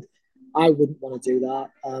Haaland, I wouldn't want to do that.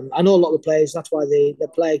 I know a lot of the players. That's why they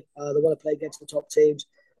play. They want to play against the top teams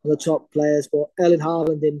and the top players. But Erling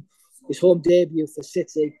Haaland in his home debut for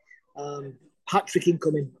City, hat-trick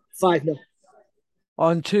incoming, 5-0.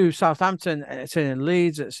 On to Southampton, entertaining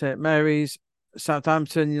Leeds at St Mary's.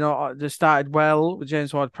 Southampton, they started well with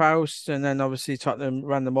James Ward-Prowse, and then obviously Tottenham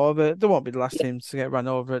ran them over. They won't be the last team to get run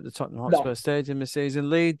over at the Tottenham Hotspur Stadium this season.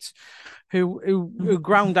 Leeds, who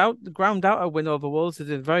ground out a win over Wolves, they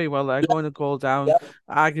did very well there, going a goal down. Yeah.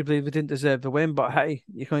 Arguably, they didn't deserve the win, but hey,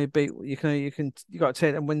 you got to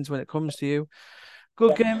take them wins when it comes to you.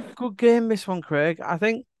 Good game, this one, Craig. I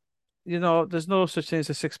think there's no such thing as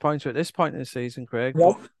a 6 pointer at this point in the season, Craig, but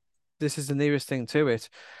No, this is the nearest thing to it.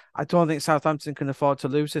 I don't think Southampton can afford to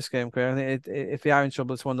lose this game, Craig. I think if they are in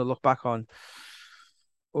trouble, it's one to look back on.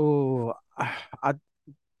 Oh, I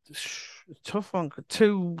tough one.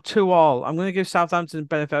 2-2 all. I'm going to give Southampton the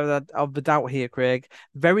benefit of the doubt here, Craig.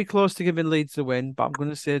 Very close to giving Leeds the win, but I'm going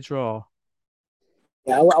to say draw.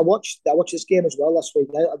 yeah, I watched this game as well last week.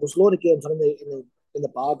 There was a lot of games on in the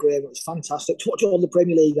bar game. It was fantastic to watch all the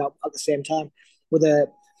Premier League at the same time with a.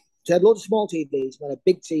 So I had loads of small TVs and then a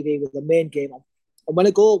big TV with the main game on. And when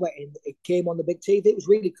a goal went in, it came on the big TV. It was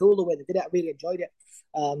really cool the way they did it. I really enjoyed it.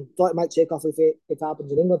 Thought it might take off if it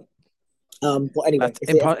happens in England. But anyway, That's if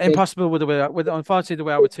they ever change, impossible with the way with unfortunately the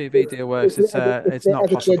way our TV deal works. if It's they not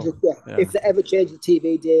ever change possible. it, yeah, Yeah. if they ever change the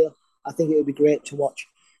TV deal, I think it would be great to watch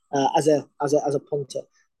as a punter.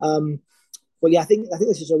 Um, but yeah, I think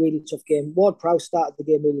this is a really tough game. Ward Prowse started the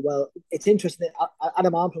game really well. It's interesting that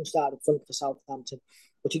Adam Armstrong started front for Southampton,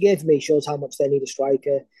 which again for me shows how much they need a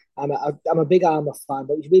striker. I'm a big Armour fan,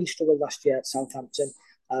 but he's really struggled last year at Southampton.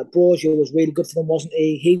 Brozier was really good for them, wasn't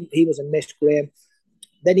he? He was a miss, Graham.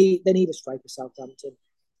 They need a striker, Southampton.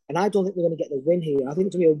 And I don't think they're going to get the win here. I think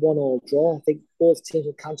it's going to be a 1-1 draw. I think both teams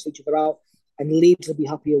will cancel each other out, and Leeds will be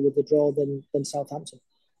happier with the draw than Southampton.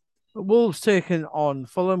 Wolves taking on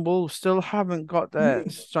Fulham. Wolves still haven't got their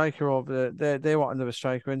Mm. striker over they want another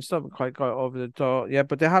striker and still haven't quite got it over the door yet.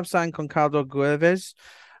 But they have signed Concaldo Guedes,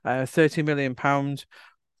 £30 million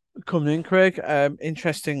coming in, Craig.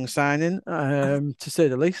 Interesting signing, to say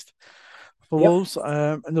the least, for Yep. Wolves.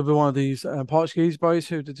 Another one of these Portuguese boys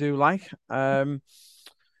who they do like.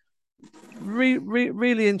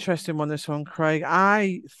 Really interesting one, this one, Craig.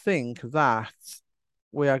 I think that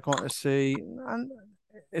we are going to see, and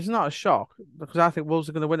it's not a shock because I think Wolves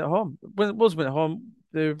are going to win at home. Wolves win at home.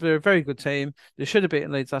 They're a very good team. They should have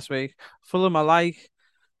beaten Leeds last week. Fulham, I like,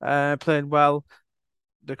 playing well.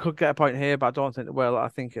 They could get a point here, but I don't think they will. I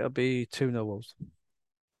think it'll be 2-0 Wolves.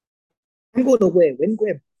 I'm going away win,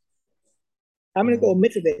 Graham. I'm going to go Mm.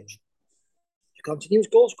 Mitrovic. He continues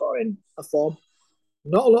goal scoring a form.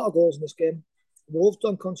 Not a lot of goals in this game. Wolves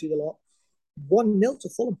don't concede a lot. 1-0 to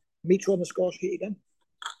Fulham. Mitro on the score sheet again.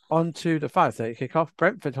 On to the 5:30 kickoff.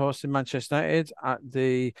 Brentford hosting Manchester United at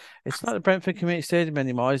the. It's not the Brentford Community Stadium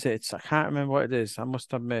anymore, is it? I can't remember what it is. I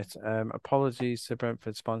must admit. Apologies to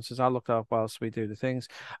Brentford sponsors. I'll look it up whilst we do the things.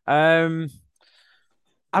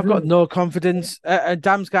 I've got Mm. no confidence.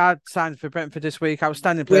 Damsgaard signed for Brentford this week.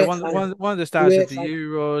 Outstanding player. Great One, signing. one, one of the stars of Great the signing.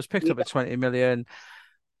 Euros. Picked Yeah. up at 20 million.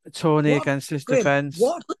 Tony What, against his Graham? defence.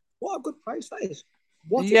 What a good price that is.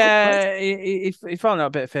 What a good price. Yeah, he found out a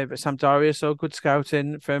bit of favourite Sampdoria, so good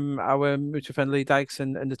scouting from our mutual friend Lee Dykes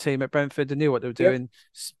and the team at Brentford. They knew what they were Yep. doing,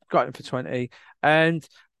 got him for 20. And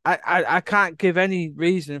I can't give any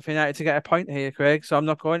reason for United to get a point here, Craig, so I'm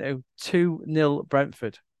not going to. 2-0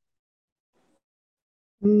 Brentford.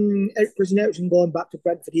 Eric Prisoners going back to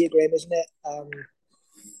Brentford here, Graham, isn't it?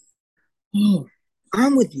 Oh,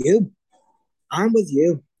 I'm with you. I'm with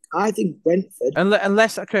you. I think Brentford,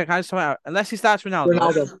 Unless Craig, I just point out, unless he starts Ronaldo,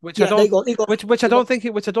 Ronaldo. which I Yeah, there you don't go. There you go. which I There you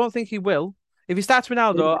don't think he will. If he starts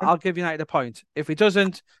Ronaldo, go. I'll give United a point. If he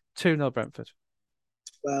doesn't, 2-0 Brentford.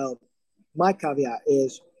 Well, my caveat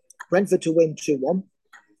is Brentford to win 2-1.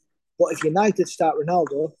 But if United start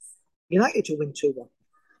Ronaldo, United to win 2-1.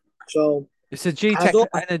 So, It's the G and I Tech don't.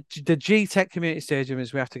 and the G Tech Community Stadium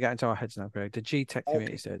is we have to get into our heads now, Greg. The G Tech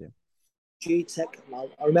Community Okay, Stadium. G Tech. I'll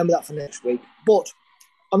remember that for next week. But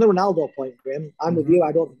on the Ronaldo point, Graham, I'm with Mm-hmm. you.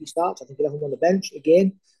 I don't think he starts. I think he'll have him on the bench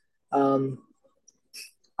again. Um,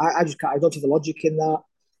 I just can't. I don't see the logic in that.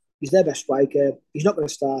 He's their best striker. He's not going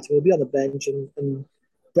to start. He'll be on the bench, and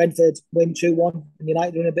Brentford win 2-1, and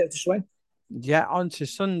United in a bit of a swing. Yeah, on to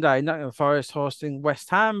Sunday. Nottingham Forest hosting West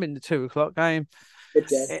Ham in the 2 o'clock game. Good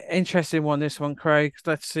game. Interesting one, this one, Craig.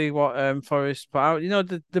 Let's see what Forest put out.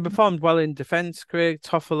 They performed well in defence, Craig.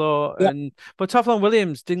 Toffolo Yeah, but Toffolo and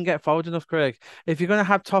Williams didn't get forward enough, Craig. If you're going to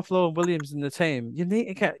have Toffolo and Williams in the team, you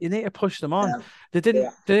need to push them on. yeah, They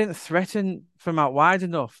yeah. didn't threaten from out wide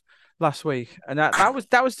enough last week, and that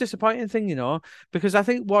was disappointing thing, because I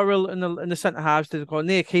think Worrell in the centre halves did go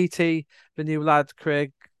near Keaty, the new lad,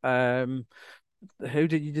 Craig. Who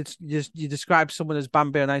did you described someone as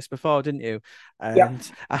Bambi on Ice before, didn't you? Yeah.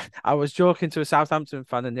 And I was joking to a Southampton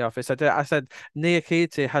fan in the office. I said Nia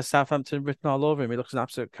Keaty has Southampton written all over him. He looks an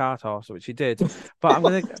absolute cart horse, which he did. But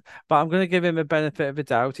I'm gonna give him a benefit of a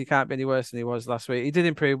doubt. He can't be any worse than he was last week. He did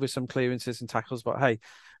improve with some clearances and tackles, but hey,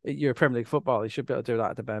 you're a Premier League footballer. You should be able to do that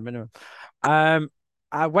at the bare minimum.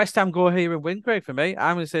 West Ham go here and win, Craig, for me.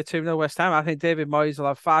 I'm going to say 2-0 West Ham. I think David Moyes will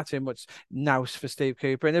have far too much nous for Steve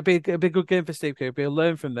Cooper. And it'll be a good game for Steve Cooper. He'll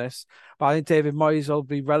learn from this. But I think David Moyes will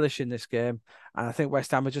be relishing this game. And I think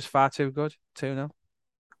West Ham are just far too good. 2-0.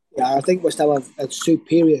 Yeah, I think West Ham have a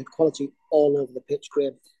superior quality all over the pitch,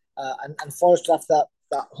 Graham. And Forest after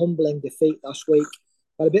that humbling defeat last week,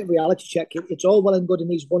 but a bit of reality check. It's all well and good in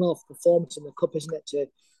these one-off performances in the cup, isn't it,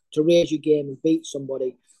 to raise your game and beat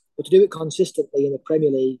somebody, but to do it consistently in the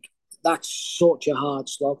Premier League, that's such a hard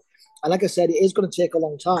slog. And like I said, it is going to take a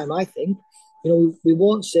long time. I think, we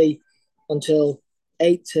won't see until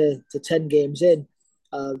 8 to 10 games in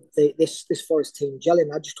this Forest team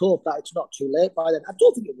gelling. I just hope that it's not too late by then. I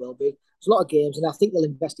don't think it will be. There's a lot of games, and I think they'll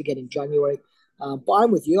investigate in January. But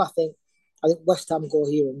I'm with you. I think West Ham go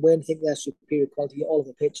here and win. I think they're superior quality. All of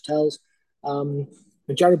the pitch tells. And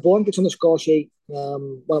Jared Bourne gets on the score sheet.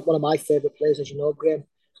 One of my favourite players, as you know, Graham.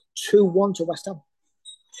 2-1 to West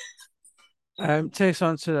Ham. Takes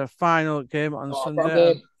on to the final game on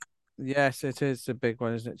Sunday. Yes, it is the big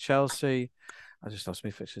one, isn't it? Chelsea. I just lost my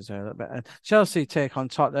fixtures there a little bit. And Chelsea take on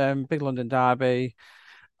Tottenham, big London derby.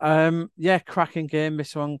 Yeah, cracking game,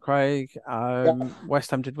 this one, Craig. West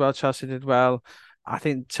Ham did well, Chelsea did well. I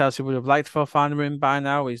think Chelsea would have liked Fofana in by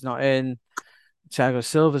now. He's not in. Thiago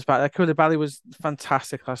Silva's back there. Koulibaly was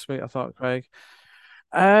fantastic last week, I thought, Craig.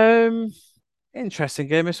 Interesting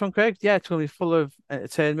game, this one, Craig. Yeah, it's going to be full of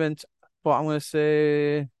entertainment, but I'm going to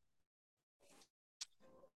say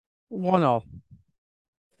 1-0.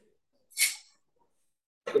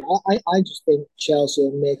 I just think Chelsea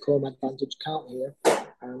will make home advantage count here.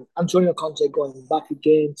 Antonio Conte going back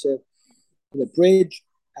again to the bridge.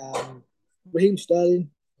 Raheem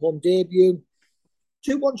Sterling, home debut.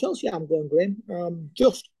 2-1 Chelsea, I'm going, Graham.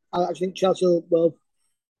 I think Chelsea will,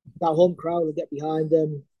 that home crowd will get behind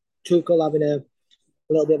them. Tuchel having a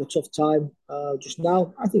little bit of a tough time just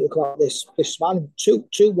now. I think they'll come out this smiling.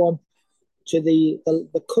 2-1 to the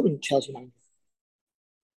current Chelsea manager.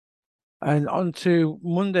 And on to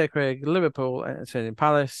Monday, Craig. Liverpool entertaining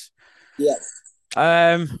Palace. Yeah.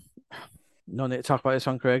 No need to talk about this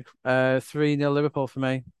one, Craig. 3-0 Liverpool for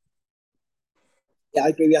me. Yeah, I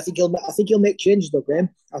agree. I think he'll make changes though, Graham.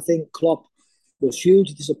 I think Klopp was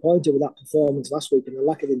hugely disappointed with that performance last week and the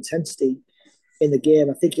lack of intensity in the game.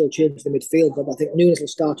 I think he'll change the midfield, but I think Nunes will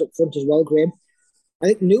start up front as well, Graham. I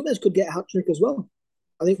think Nunes could get a hat-trick as well.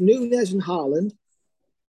 I think Nunes and Haaland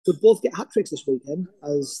could both get hat-tricks this weekend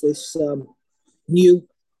as this new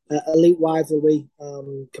elite rivalry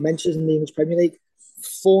commences in the English Premier League.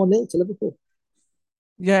 4-0 to Liverpool.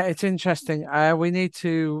 Yeah, it's interesting. We need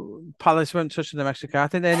to. Palace won't touch them actually. I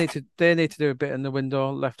think they need to do a bit in the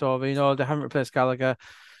window left over. They haven't replaced Gallagher.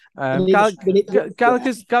 Gallagher's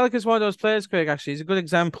one of those players, Craig. Actually, he's a good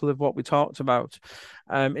example of what we talked about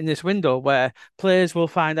in this window, where players will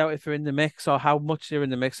find out if they're in the mix or how much they're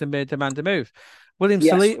in the mix and may demand a move. William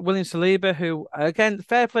Saliba, who again,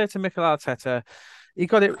 fair play to Mikel Arteta. He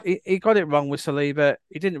got it wrong with Saliba.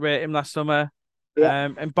 He didn't rate him last summer.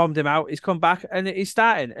 And bombed him out. He's come back and he's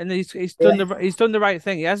starting, and he's done the right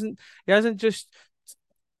thing. He hasn't just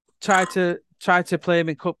tried to play him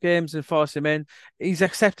in cup games and force him in. He's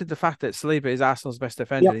accepted the fact that Saliba is Arsenal's best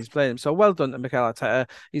defender. And he's playing him. So well done to Mikel Arteta.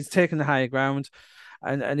 He's taken the higher ground,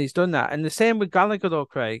 and he's done that. And the same with Gallagher though,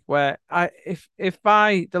 Craig. Where if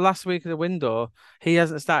by the last week of the window he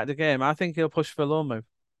hasn't started the game, I think he'll push for a loan move.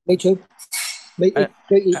 Me too. He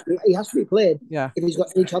has to be played. Yeah. If he's got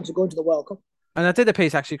any chance of going to the World Cup. And I did a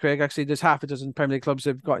piece actually, Craig. Actually, there's half a dozen Premier League clubs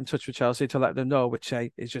that have got in touch with Chelsea to let them know, which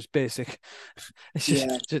is just basic. It's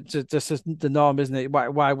just the norm, isn't it?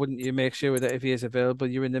 Why wouldn't you make sure that if he is available,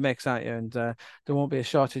 you're in the mix, aren't you? And there won't be a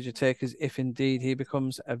shortage of takers if indeed he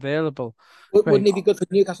becomes available. Wouldn't he be good for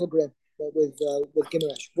Newcastle, Graham, with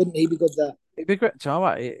Gimenez? Wouldn't he be good there? He'd be great. Do you know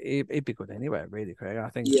what? He'd be good anywhere, really, Craig. I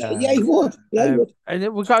think. Yeah, he would. Yeah, he would.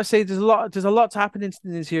 And we've got to say, there's a lot to happen in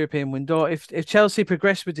this European window. If Chelsea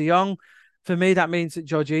progress with De Jong, for me, that means that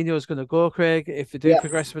Jorginho is going to go, Craig, if they do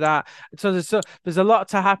progress with that. So there's a lot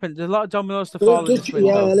to happen. There's a lot of dominoes to fall in this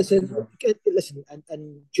window. Yeah, listen,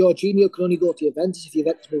 and Jorginho can only go to Juventus if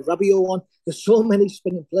Juventus move Rabiot on. There's so many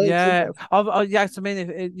spinning players. Yeah. Yes, I mean,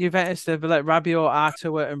 if Juventus to let Rabiot,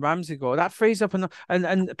 Arthur, and Ramsey go, that frees up.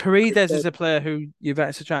 And Paredes is a player who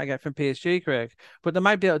Juventus are trying to get from PSG, Craig. But they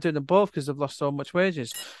might be able to do them both because they've lost so much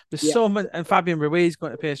wages. There's so many, and Fabian Ruiz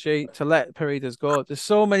going to PSG to let Paredes go. There's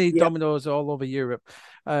so many dominoes all over Europe,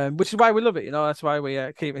 which is why we love it. That's why we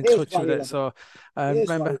keep in touch with it. So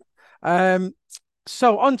remember,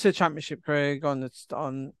 so on to Championship, Craig, on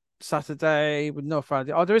Saturday with no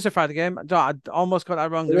Friday. Oh, there is a Friday game. I almost got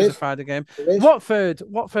that wrong. There is a Friday game.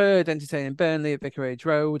 Watford entertaining Burnley at Vicarage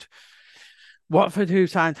Road. Watford, who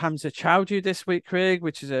signed Hamza Chowdhury this week, Craig,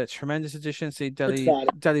 which is a tremendous addition. See, Good Deli Friday.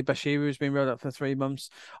 Deli Bashiru has been rolled up for 3 months.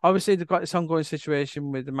 Obviously, they've got this ongoing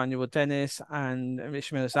situation with Emmanuel Dennis and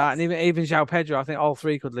Ishmael Assar, and even João Pedro. I think all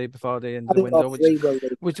three could leave before the end I of the think all window, which three will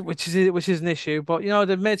leave. which is an issue. But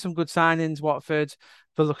they've made some good signings. Watford,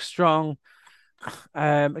 they look strong.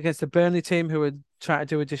 Against the Burnley team, who are trying to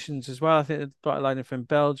do additions as well. I think they've got a line from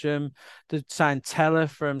Belgium. They signed Teller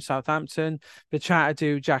from Southampton. They're trying to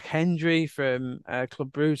do Jack Hendry from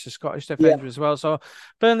Club Brugge, a Scottish Yeah, defender as well. So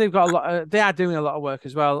Burnley have got a lot. They are doing a lot of work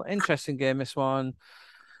as well. Interesting game, this one.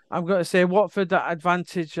 I'm going to say Watford, that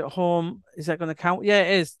advantage at home, is that going to count? Yeah,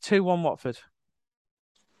 it is. 2-1 Watford.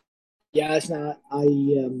 yeah. It's not.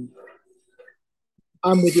 I'm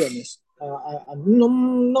with you on this. No,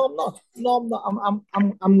 no, I'm not. No,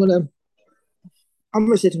 I'm not. I'm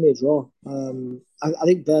gonna say to me a draw. I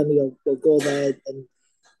think Burnley will go there and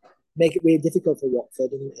make it really difficult for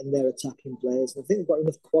Watford and their attacking players. And I think they've got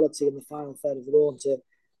enough quality in the final third of their own to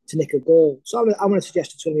nick a goal. So I'm going to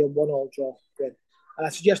suggest it's only a 1-1 draw, Greg. And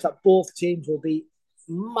I suggest that both teams will be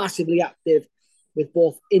massively active with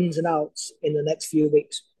both ins and outs in the next few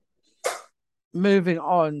weeks. Moving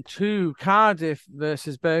on to Cardiff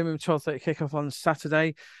versus Birmingham, 12:30 kickoff on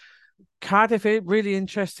Saturday. Cardiff, really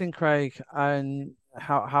interesting, Craig, and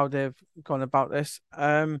how they've gone about this.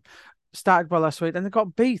 Started well last week, and they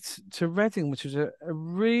got beat to Reading, which was a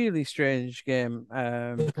really strange game.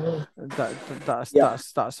 That's Yeah.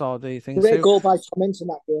 all the things Great too. goal by Tom in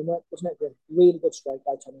that game, wasn't it, Greg? Really good strike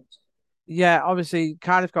by Tom. Yeah, obviously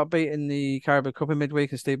Cardiff got beat in the Carabao Cup in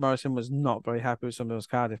midweek, and Steve Morrison was not very happy with some of those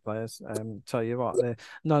Cardiff players. Tell you what,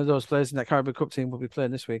 none of those players in that Carabao Cup team will be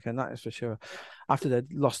playing this weekend, that is for sure. After they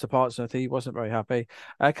lost to Portsmouth, he wasn't very happy.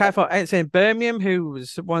 Cardiff saying Birmingham, who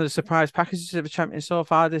was one of the surprise packages of the champion so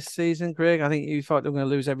far this season, Greg. I think you thought they were going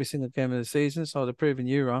to lose every single game of the season, so they're proving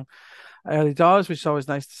you wrong early doors, which is always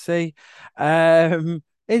nice to see.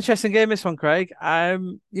 Interesting game, this one, Craig. I've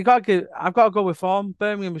got to go with form.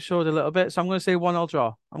 Birmingham was showed a little bit, so I'm going to say 1-1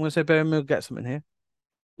 draw. I'm going to say Birmingham will get something here.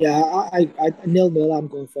 Yeah, I 0-0. I'm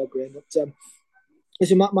going for Graham. But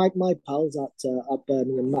listen, my pals at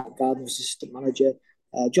Birmingham, Matt Gardner's assistant manager,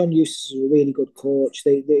 John Eustace is a really good coach.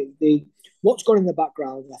 They what's gone in the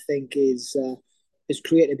background, I think, is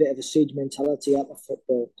creating a bit of a siege mentality at the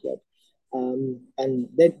football club. And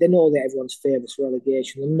they know that everyone's favourites for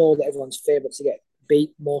relegation. They know that everyone's favourites to get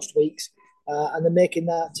beat most weeks, and they're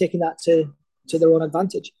taking that to their own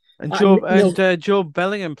advantage. And Neil, Joe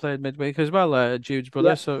Bellingham played midweek as well, Jude's brother.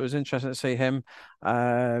 yeah, So it was interesting to see him.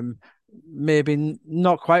 Maybe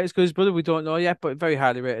not quite as good as brother, we don't know yet, but very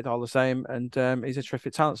highly rated all the same. And he's a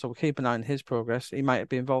terrific talent, so we'll keep an eye on his progress. He might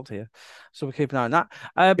be involved here, so we'll keep an eye on that.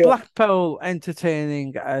 sure. Blackpool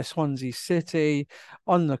entertaining Swansea City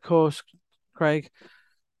on the course, Craig.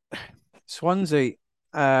 Swansea,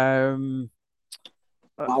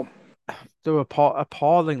 Wow. they were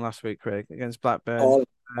appalling last week, Craig, against Blackburn. All,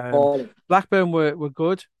 all. Blackburn were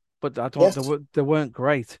good, but I don't. Yes. They weren't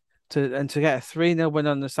great. To get a 3-0 win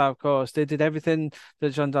on the South Coast, they did everything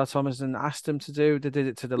that John Dal Thomason asked them to do. They did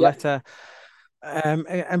it to the Yeah. letter.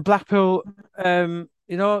 And Blackpool, they've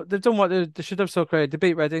done what they should have. So great. They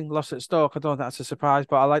beat Reading, lost at Stoke. I don't think that's a surprise,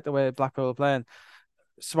 but I like the way Blackpool are playing.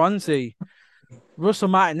 Swansea, Russell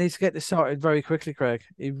Martin needs to get this sorted very quickly, Craig.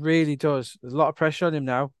 He really does. There's a lot of pressure on him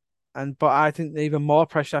now. But I think even more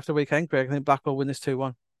pressure after weekend, Craig. I think Blackpool win this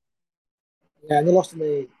 2-1. Yeah, and they lost in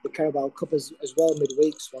the Carabao Cup as well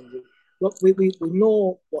midweek, Swansea. Look, we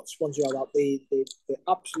know what Swansea are about. They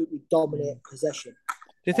absolutely dominate possession. Do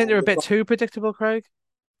you think they're a bit Got, too predictable, Craig?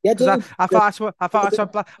 yeah, Because I thought I saw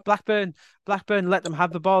Blackburn let them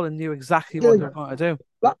have the ball and knew exactly what they were going to do.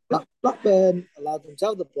 Blackburn allowed them to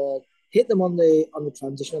have the ball, hit them on the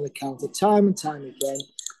transition on the counter time and time again,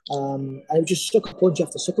 and it was just sucker punch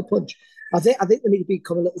after sucker punch. I think they need to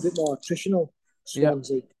become a little bit more attritional, Yeah.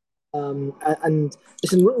 Swansea. And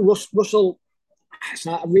listen, Russell,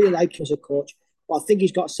 I really like him as a coach, but I think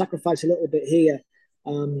he's got to sacrifice a little bit here.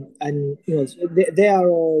 And they are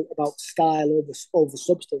all about style over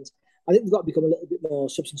substance. I think they've got to become a little bit more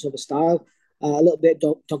substance over style, a little bit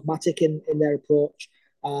dogmatic in their approach,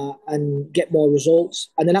 and get more results.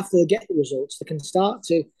 And then after they get the results, they can start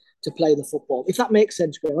to play the football. If that makes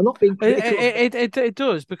sense, Graham. I'm not being critical. It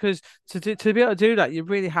does, because to be able to do that, you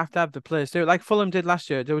really have to have the players do it. Like Fulham did last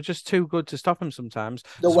year. They were just too good to stop them sometimes.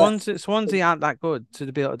 Swansea aren't that good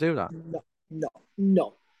to be able to do that.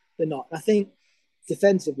 No, they're not. I think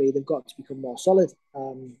defensively they've got to become more solid.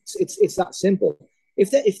 It's that simple.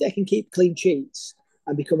 If they can keep clean sheets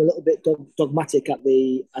and become a little bit dogmatic at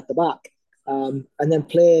the back, and then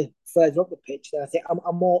play further up the pitch, then I think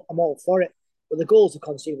I'm all for it. but the goals to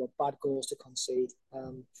concede were bad goals to concede.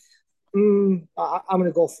 I'm going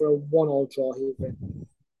to go for a 1-1 draw here, Graham.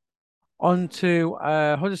 On to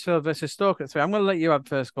Huddersfield versus Stoke at 3. I'm going to let you have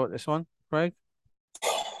first go at this one, Craig.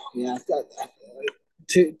 Yeah,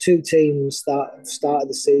 two teams that started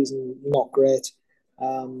the season not great.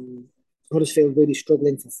 Um, Huddersfield really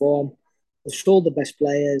struggling for form. They've sold the best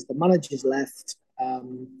players. The manager's left.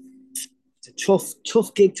 It's a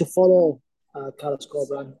tough gig to follow, Carlos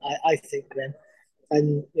Corberan, I think, Glenn.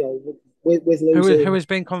 And with Who losing, has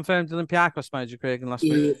been confirmed Olympiacos manager, Craig, in last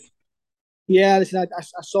week? yeah, listen, I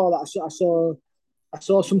saw that. I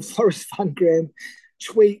saw some Forest fan, Graham,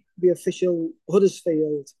 tweet the official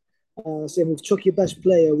Huddersfield saying, "We've took your best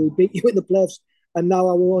player, we beat you in the playoffs, and now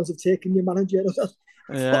our ones have taken your manager."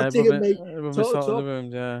 I Yeah, thought, dear me, rubbing talk, salt in the talk,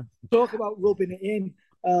 wound. Yeah. talk about rubbing it in.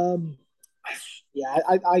 Um, yeah,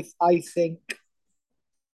 I think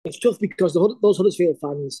it's tough because those Huddersfield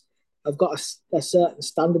fans have got a certain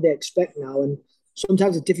standard they expect now, and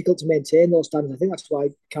sometimes it's difficult to maintain those standards. I think that's why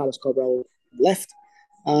Carlos Corberan left.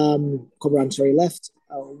 Corberan, sorry, left.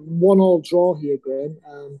 1-1 draw here,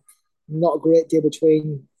 Graham. Not a great deal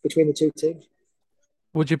between the two teams.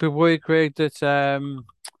 Would you be worried, Craig, that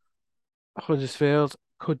Huddersfield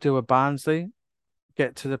could do a Barnsley,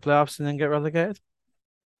 get to the playoffs, and then get relegated?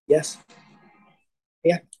 Yes.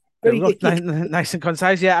 Yeah. There we Really, go. Nice and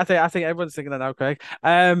concise. Yeah, I think everyone's thinking that now, Craig.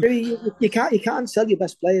 you can't sell your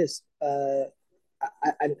best players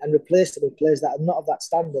and replace them with players that are not of that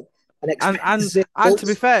standard and And expect the and same and to be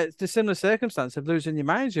results. fair, it's the similar circumstance of losing your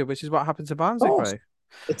manager, which is what happened to Of Barnsley, course, Craig.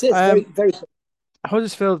 it is very Um, very.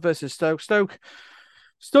 Huddersfield versus Stoke.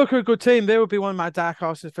 Stoke are a good team. They would be one of my dark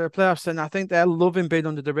horses for the playoffs, and I think they're loving being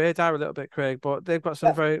under the radar a little bit, Craig. But they've got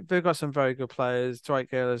some very good players.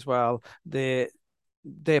 Dwight Gale as well.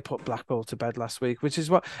 They put Blackpool to bed last week, which is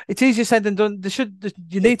what it's easier said than done.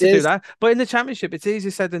 You need It to do is. that, but in the Championship, it's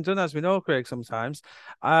easier said than done, as we know, Craig. Sometimes,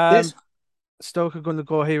 It um, is. Stoke are going to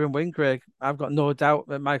go here and win, Craig. I've got no doubt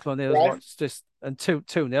that Michael O'Neill's Right. watched this and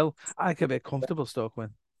 2-0. I think it'll be a comfortable Stoke win.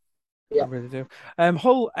 I Yeah. really do.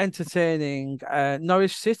 Hull entertaining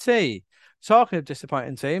Norwich City. Talking of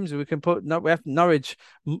disappointing teams, we have Norwich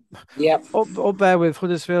Yeah. up there with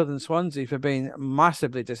Huddersfield and Swansea for being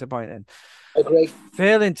massively disappointing. Agree.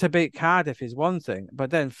 Failing to beat Cardiff is one thing, but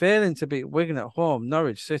then failing to beat Wigan at home,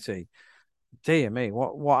 Norwich City. Dear me,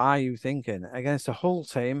 what are you thinking against a Hull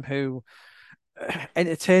team who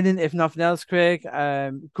entertaining if nothing else, Craig?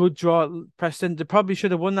 Good draw at Preston. They probably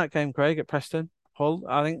should have won that game, Craig, at Preston. Hull,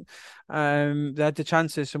 I think. They had the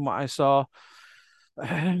chances from what I saw.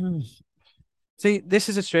 Um, See, this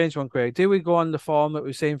is a strange one, Craig. Do we go on the form that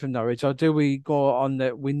we've seen from Norwich, or do we go on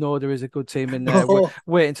that we know there is a good team in there Oh,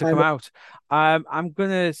 waiting to I come know. out? I'm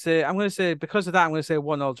gonna say because of that, I'm gonna say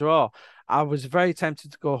 1-1 draw. I was very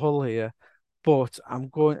tempted to go Hull here, but I'm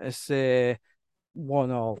going to say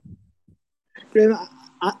 1-1. Graham,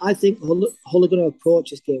 I think Hull are going to approach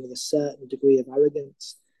this game with a certain degree of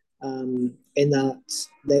arrogance, in that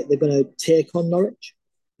they're going to take on Norwich.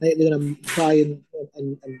 I think they're going to try and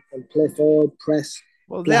play forward, press,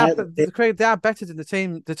 Well, play out the pitch. Craig, they are better than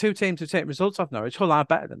the two teams who take results off Norwich. Hull are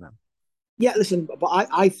better than them. Yeah, listen, but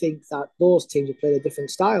I think that those teams have played a different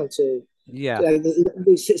style Yeah.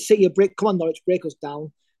 they City break. Come on, Norwich, break us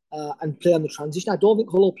down and play on the transition. I don't think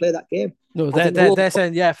Hull will play that game. No, I they're think they're, Hull. they're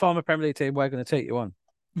saying, yeah, former Premier League team, we're going to take you on.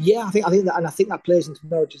 Yeah, I think that plays into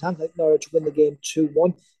Norwich's hands. I think Norwich win the game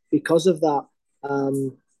 2-1 because of that.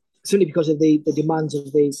 Um, Simply because of the demands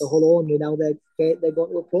of the whole owner. Now they're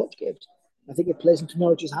going to approach games. I think it plays into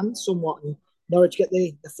Norwich's hands somewhat, and Norwich get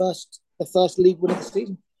the first league win of the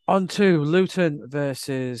season. On to Luton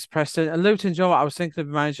versus Preston. And Luton, Joe, I was thinking of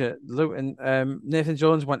the manager, Luton. Nathan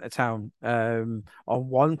Jones went to town on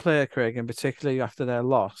one player, Craig, and particularly after their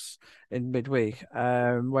loss in midweek,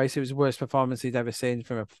 where he said it was the worst performance he'd ever seen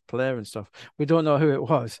from a player and stuff. We don't know who it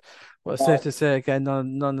was, but it's safe Right. to say again,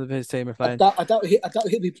 none of his team are I playing. doubt, I doubt, I doubt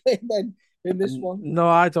he'll be playing then in this one. No,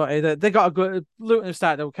 I don't either. They got a good Luton have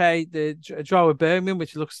started okay. The draw with Birmingham,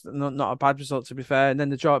 which looks not a bad result to be fair, and then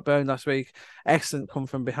the draw at Birmingham last week, excellent come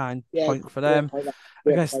from behind Yeah, point for great them point.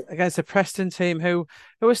 Great against point. against the Preston team who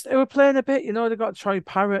were playing a bit. They got Troy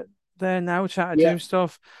Parrott there now trying to Yeah, do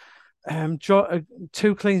stuff.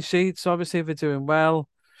 Two clean sheets. Obviously, they're doing well.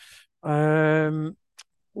 Um,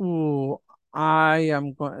 ooh, I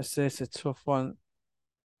am going to say it's a tough one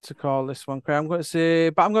to call this one, Craig. I'm going to say,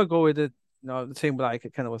 but I'm going to go with the team with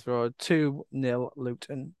like Kenilworth Road, 2-0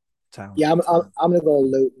 Luton Town. yeah. I'm gonna go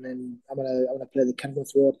Luton, and I'm gonna play the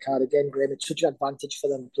Kenilworth Road card again, Graham. It's such an advantage for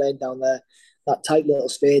them playing down there, that tight little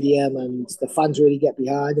stadium, and the fans really get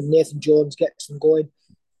behind. And Nathan Jones gets them going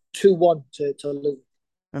 2-1 to Luton.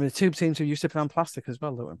 I mean, the two teams who used to play on plastic as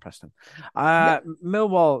well, that were Preston. Yeah,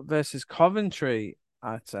 Millwall versus Coventry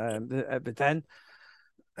at the Den.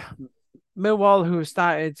 Millwall, who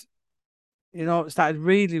started, started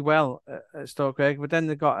really well at Stoke Craig, but then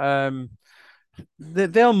they got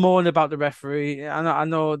they'll mourn about the referee. I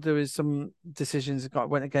know there was some decisions that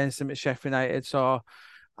went against them at Sheffield United, so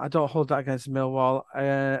I don't hold that against Millwall.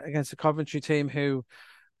 Against the Coventry team who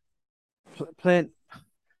playing.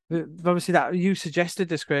 Obviously, that you suggested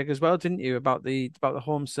this, Craig, as well, didn't you? About the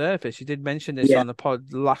home surface. You did mention this yeah, on the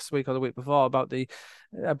pod last week or the week before about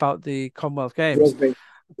the Commonwealth Games. rugby.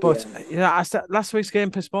 But Yeah, I said last week's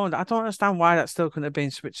game postponed. I don't understand why that still couldn't have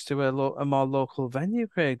been switched to a more local venue,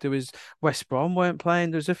 Craig. There was West Brom weren't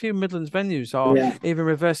playing. There's a few Midlands venues, or yeah. even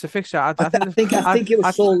reverse the fixture. I think I I, think it was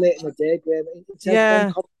I so late in the day, Graham. In terms of when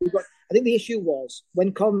yeah. Coventry got, I think the issue was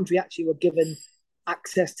when Coventry actually were given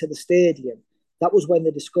access to the stadium. That was when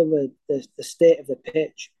they discovered the state of the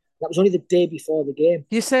pitch. That was only the day before the game.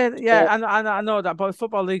 You said, yeah, So I know that, but the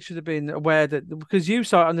Football League should have been aware that because you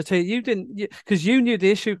saw it on the TV, you didn't, because you knew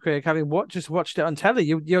the issue, Craig, having just watched it on telly.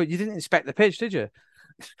 You didn't inspect the pitch, did you?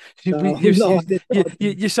 You, no, no, I did not.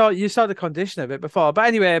 you saw the condition of it before. But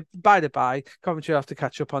anyway, by the by, Coventry will have to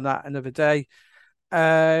catch up on that another day.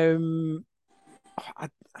 Um, I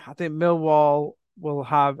think Millwall will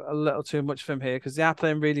have a little too much from here because they are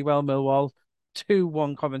playing really well. Millwall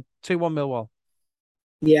 2-1 Covent 2-1 Millwall.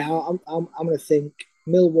 Yeah, I'm going to think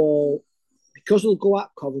Millwall because they'll go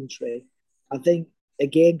at Coventry. I think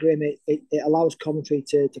again, Graham, it allows Coventry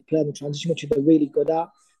to play on the transition, which they're really good at.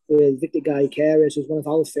 With Victor Guy Carers, who's one of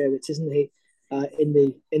our favourites, isn't he?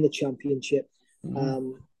 In the championship.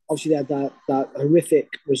 Mm-hmm. Obviously, they had that horrific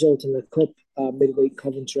result in the cup midweek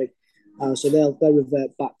Coventry, so they'll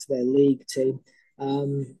revert back to their league team.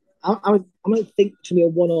 I'm going to think to me a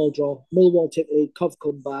 1-1 draw. Millwall take the lead, Cov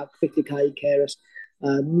come back, Victor Guy Carers.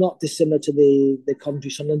 Not dissimilar to the Coventry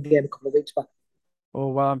Sunderland game a couple of weeks back. Oh,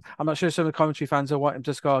 well, I'm not sure some of the commentary fans will want him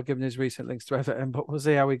to score given his recent links to Everton, but we'll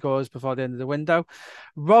see how he goes before the end of the window.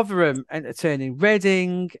 Rotherham entertaining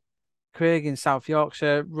Reading, Craig in South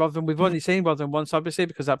Yorkshire. Rotherham, we've only seen Rotherham once, obviously,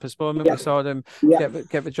 because that postponement. Yeah, We saw them yeah,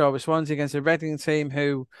 get the draw with Swansea against a Reading team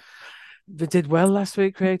who they did well last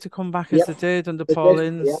week, Craig, to come back as yeah. they did under It Paul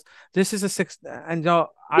is, yeah. Ince. This is a six, and as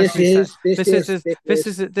This we said, is this is this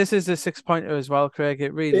is this is a 6 pointer as well, Craig. It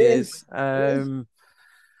it really is. is. It is.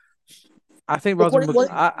 Look what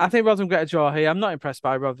I think Rotherham get a draw here. I'm not impressed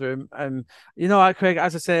by Rotherham. You know what, Craig?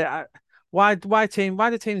 As I say, why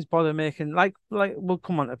the teams bother making we'll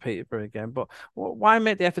come on to Peterborough again, but why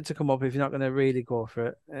make the effort to come up if you're not going to really go for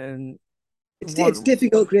it? And it's one,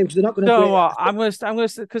 difficult, Graham, because they're not going to so break. what? I'm going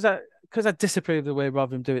to because I disapprove of the way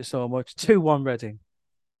Rotherham do it so much. 2-1 Reading.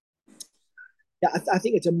 Yeah, I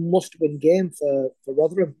think it's a must-win game for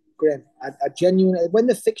Rotherham, Graham. I genuinely, when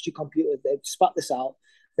the fixture computer they spat this out,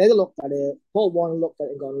 they looked at it. Paul Warner looked at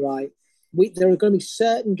it and gone, right. There are going to be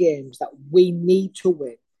certain games that we need to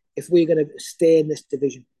win if we're going to stay in this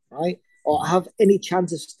division, right, or have any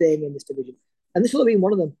chance of staying in this division. And this will have been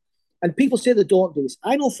one of them. And people say they don't do this.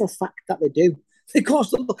 I know for a fact that they do. They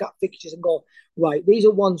constantly look at fixtures and go, right, these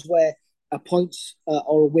are ones where a point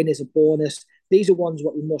or a win is a bonus. These are ones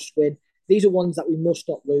that we must win. These are ones that we must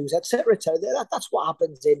not lose, etc. That's what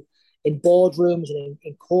happens in boardrooms and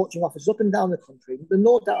in coaching offices up and down the country. There's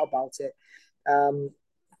no doubt about it.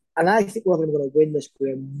 And I think we're going to win this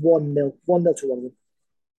game 1-0, 1-0 to Rotherham.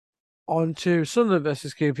 On to Sunderland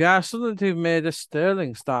versus QPR. Sunderland who made a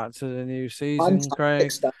sterling start to the new season, Fantastic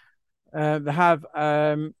Craig. start. They have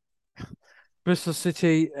Bristol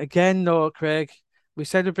City again, though, Craig. We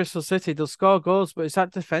said with Bristol City they'll score goals, but it's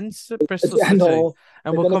that defence at Bristol I City, know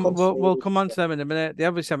and they're going to we'll concede. come on to them in a minute. They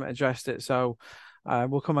obviously haven't addressed it, so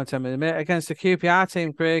we'll come on to them in a minute against the QPR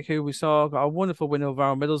team, Craig, who we saw got a wonderful win over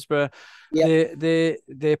our Middlesbrough. Yep.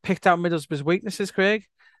 They picked out Middlesbrough's weaknesses, Craig.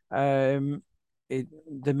 The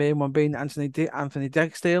main one being Anthony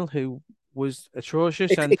Dexdale, who was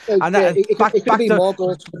atrocious, and It could have been more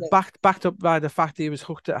goals, couldn't it? backed up by the fact that he was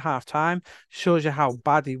hooked at half time, shows you how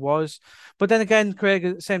bad he was. But then again, Craig,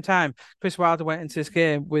 at the same time, Chris Wilder went into this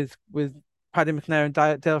game with Paddy McNair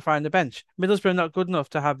and Dale Fry on the bench. Middlesbrough are not good enough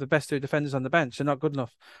to have the best two defenders on the bench. They're not good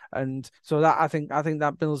enough, and so that I think that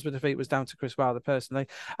Middlesbrough defeat was down to Chris Wilder personally.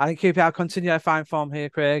 I think QPR continue their fine form here,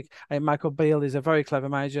 Craig. I think Michael Beale is a very clever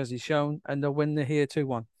manager, as he's shown, and they'll win here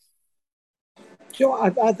 2-1. You know,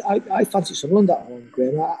 I fancy Sunderland at home,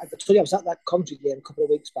 Graham. I told you I was at that country game a couple of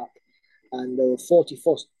weeks back, and there were 40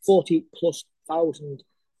 plus thousand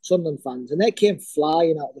Sunderland fans, and they came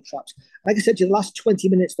flying out of the traps. Like I said, to the last 20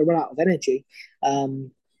 minutes, they ran out of energy.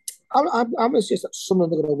 I'm just that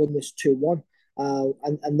Sunderland are going to win this 2-1.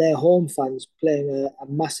 and their home fans playing a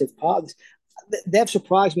massive part of this. They've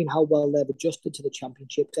surprised me in how well they've adjusted to the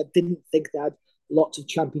championship. I didn't think they had lots of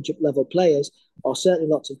championship level players, or certainly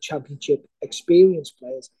lots of championship experienced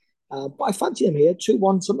players. But I fancy them here,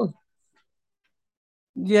 2-1 something.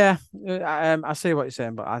 Yeah, I see what you're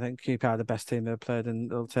saying, but I think QPR are the best team they've played, and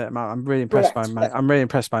they'll take them out. Correct. Yeah. I'm really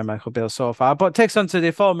impressed by Michael Beale so far. But takes on to the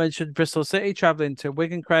aforementioned Bristol City, travelling to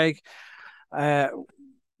Wigan, Craig. Uh,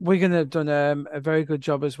 Wigan have done a very good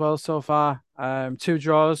job as well so far. Two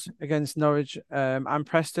draws against Norwich and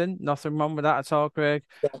Preston. Nothing wrong with that at all, Craig.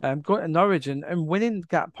 Going to Norwich and winning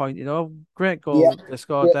that point, great Yeah. goal they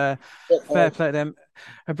scored Great, there. great Fair call. play to them.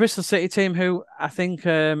 A Bristol City team who I think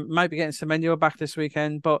might be getting Semenyo back this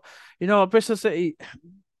weekend. But, Bristol City,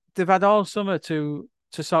 they've had all summer to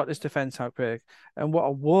sort this defence out, Craig. And what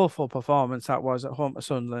a woeful performance that was at home to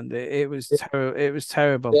Sunderland. It was terrible. It was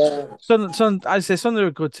terrible. Yeah. I say Sunderland are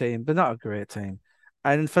a good team, but not a great team.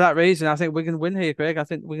 And for that reason, I think we can win here, Craig. I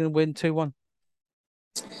think we're going to win 2-1.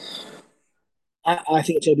 I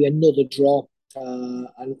think it's going to be another draw,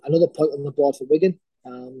 and another point on the board for Wigan.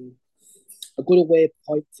 A good away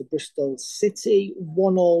point for Bristol City,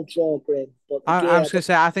 1-1 draw, Graham. But I again, was going to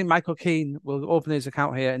say, I think Michael Keane will open his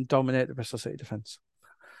account here and dominate the Bristol City defence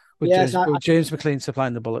with yes, James McLean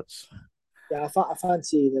supplying the bullets. yeah, I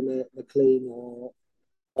fancy the McLean or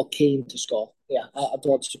Keane to score. Yeah, I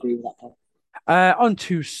don't disagree with that part. On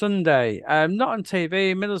to Sunday. Not on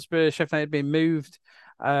TV. Middlesbrough, Sheffield United being moved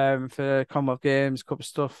for Commonwealth Games, Cup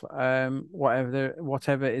stuff,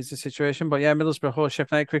 whatever is the situation. But yeah, Middlesbrough host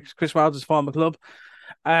Sheffield United, Chris Wilder's former club.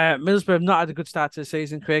 Middlesbrough have not had a good start to the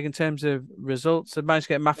season, Craig, in terms of results. They managed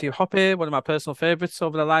to get Matthew Hoppe, one of my personal favourites,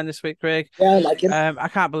 over the line this week, Craig. Yeah, I like him. I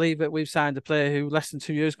can't believe that we've signed a player who less than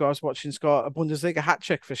 2 years ago I was watching score a Bundesliga hat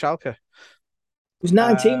trick for Schalke. He was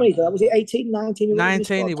 19 when Um, he did that. Was he 18, 19 when he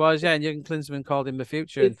 19 he scored? was, yeah, and Jurgen Klinsmann called him the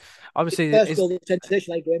future. His And obviously first goal was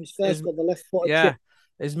sensation, like Graham. His his first goal, the left footed yeah, chip.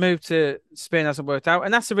 his move to Spain hasn't worked out,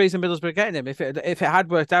 and that's the reason Middlesbrough are getting him. If it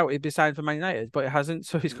had worked out, he'd be signed for Man United, but it hasn't,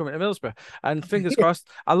 so he's coming to Middlesbrough. And fingers crossed.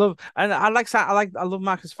 I love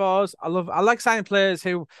Marcus Fors. I like signing players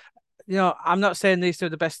who, I'm not saying these two are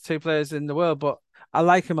the best two players in the world, but I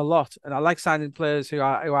like him a lot, and I like signing players who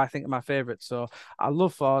I think are my favourites. So I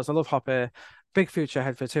love Fors, I love Hoppe. Big future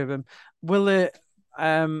ahead for two of them. Will it?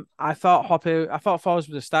 I thought Fors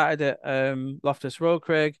would have started at Loftus Road,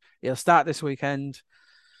 Craig. He'll start this weekend.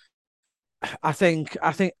 I think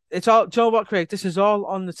it's all. Do you know what, Craig? This is all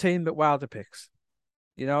on the team that Wilder picks.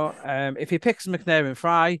 If he picks McNair and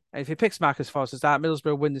Fry, and if he picks Marcus Fors to start,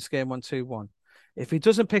 Middlesbrough win this game 1-2-1. If he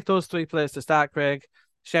doesn't pick those three players to start, Craig,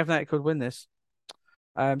 Sheffield United could win this.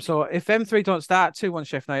 So if M3 don't start, 2-1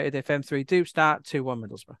 Sheffield United. If M3 do start, 2-1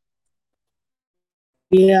 Middlesbrough.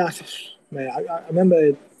 Yeah, mate, I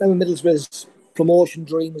remember Middlesbrough's promotion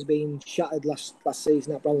dream was being shattered last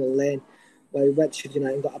season at Bramwell Lane, where he went to Sheffield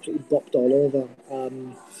United and got absolutely bopped all over.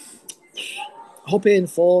 Hoppe and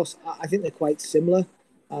Force, I think they're quite similar.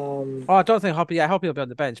 Oh, I don't think Hoppe. Yeah, Hoppe will be on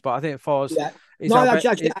the bench, but I think Fors Yeah, is no, our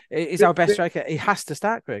actually, is our best striker. He has to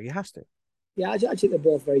start, Greg. He has to. yeah, I think they're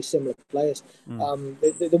both very similar players. Mm.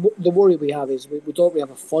 The worry we have is we don't really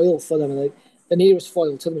have a foil for them. And the nearest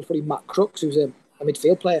foil to them is probably Matt Crooks, who's a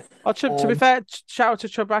midfield player. Oh, to be fair, shout out to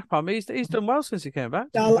Chubb Akpom. He's done well since he came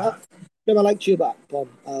back. To Yeah, be fair. I like Chuba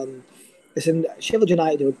Akpom. Listen, Sheffield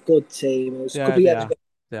United are a good team. It was a Yeah, couple of they years are.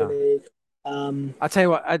 ago. Yeah. I tell you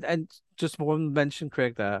what, and just one mention,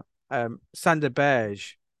 Craig. There, Sander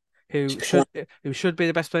Berge, who should be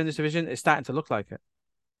the best player in this division, is starting to look like it.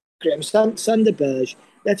 Graham Sander Berge,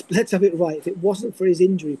 let's have it right. If it wasn't for his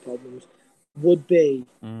injury problems, would be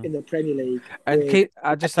Mm. in the Premier League And with keep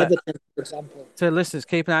I just Everton, for example. to listeners,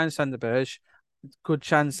 keep an eye on Sander Berge. Good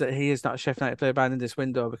chance that he is not a Sheffield United player banned in this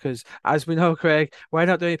window because, as we know, Craig, we're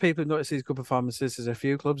not the only people who notice these good performances. There's a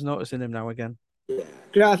few clubs noticing him now again.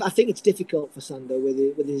 Yeah, I think it's difficult for Sander with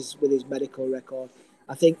his medical record.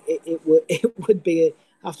 I think it would it would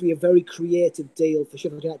have to be a very creative deal for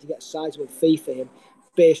Sheffield United to get a sizable fee for him,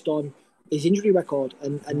 based on his injury record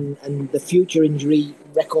and the future injury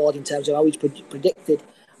record in terms of how he's predicted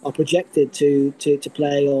or projected to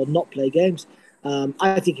play or not play games.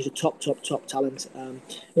 I think he's a top talent.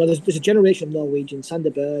 There's a generation of Norwegians: Sander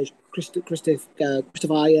Berge, Christoph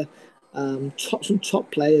Ayer, some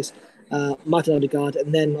top players. Martin Odegaard,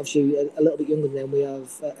 and then obviously a little bit younger than them, we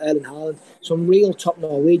have Erling Haaland. Some real top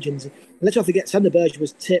Norwegians. And let's not forget, Sander Berge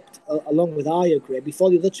was tipped along with Ayer before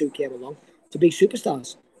the other two came along to be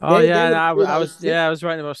superstars. Oh They yeah, no, were I realised was too. yeah, I was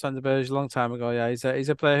writing about Sander Berge a long time ago. Yeah, he's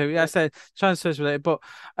a player who, yeah, I Yeah. said transfers related, but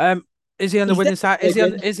is he on the He's winning side? Is he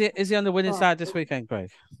on definitely is he on the winning oh, side this weekend,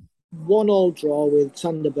 Greg? 1-1 draw with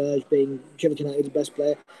Sander Berge being Sheffield United's best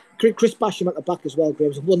player. Chris Basham at the back as well.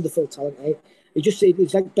 Graham's a wonderful talent. Eh?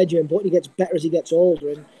 He's like Benjamin Button. He gets better as he gets older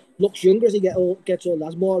and looks younger as he gets older.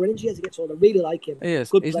 Has more energy as he gets older. I really like him. He is.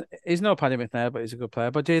 Good player. He's no Paddy McNair, but he's a good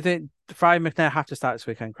player. But do you think Fry and McNair have to start this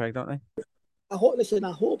weekend, Craig? Don't they? I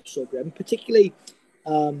hope so, Graham. Particularly,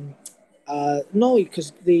 no,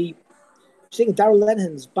 because the seeing Darrell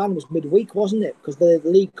Lenihan's ban was midweek, wasn't it? Because the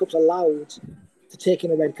League Cup's allowed to take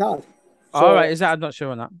in a red card. All right, So is that? I'm not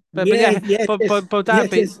sure on that, but yeah, yeah, yeah, it is. but Yeah, that'd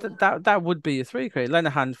it be is. that would be a three, Craig.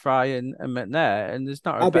 Lenahan, Fry, and McNair, and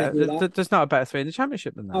I'll be happy with that. there's not a better three in the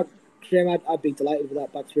championship than that. I'd, Graham, I'd be delighted with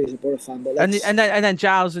that back three as a Borough fan. But let's, And then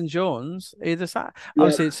Giles and Jones either side. yeah,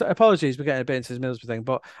 Obviously, it's, apologies for getting a bit into this Middlesbrough thing,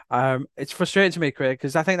 but it's frustrating to me, Craig,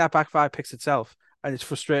 because I think that back five picks itself, and it's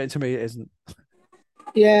frustrating to me it isn't.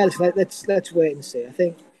 yeah, let's wait and see. I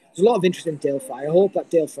think there's a lot of interest in Dale Fry. I hope that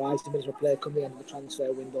Dale Fry's the Middlesbrough player come the end of the transfer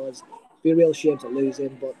window. It'd be a real shame to lose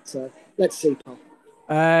him, but let's see, pal.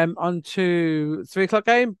 On to 3 o'clock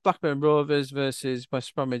game, Blackburn Rovers versus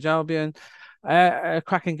West Bromwich Albion. A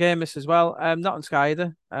cracking game this as well. Not on Sky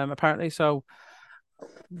either, apparently. So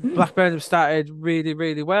Blackburn have started really,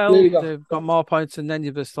 really There well. you go. They've got more points than any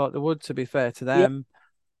of us thought they would, to be fair to Yeah, them.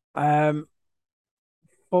 Um,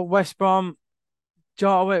 but West Brom,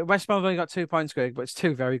 West Brom have only got 2 points, Greg, but it's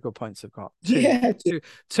two very good points they've got. yeah.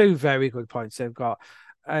 Two very good points they've got.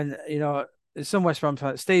 And some West Brom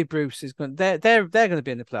fans, Steve Bruce is going. They're going to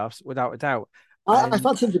be in the playoffs without a doubt. I And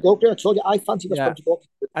fancy him to go. I told you I fancy West yeah, Brom to go.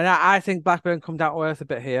 and I think Blackburn come down to earth a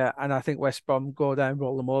bit here, and I think West Brom go down,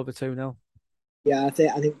 roll them over 2-0. Yeah, I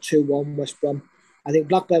think 2-1 West Brom. I think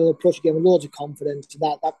Blackburn will approach the game with loads of confidence.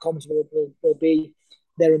 That confidence will be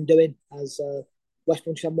their undoing as West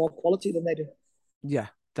Brom should have more quality than they do. Yeah,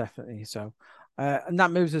 definitely. So, and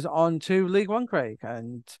that moves us on to League One, Craig.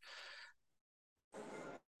 And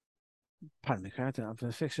pardon me, Craig, I don't have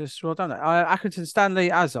the fixtures scroll down there. Accrington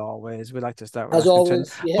Stanley, as always, we like to start with As Accrington,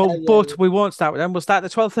 always, yeah, but we won't start with them. We'll start the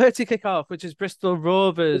 12:30 kickoff, which is Bristol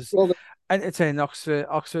Rovers yeah. entertaining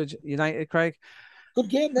Oxford United, Craig. Good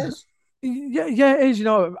game, this. Yeah, it is.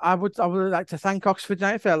 I would like to thank Oxford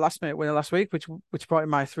United for their last minute winner last week, which brought in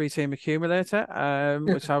my 3-team accumulator,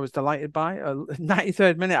 which I was delighted by.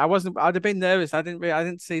 93rd minute. I'd have been nervous. I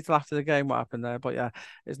didn't see till after the game what happened there, but yeah,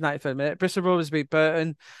 it's 93rd minute. Bristol Rovers beat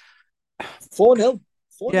Burton. 4-0.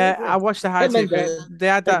 4-0, Yeah, I Graham. watched the Ten highlights men here. down. They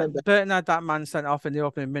had 10 men down. Burton had that man sent off in the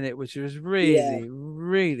opening minute, which was Yeah. really,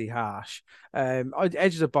 really harsh. On the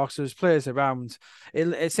edge of the box, there was players around.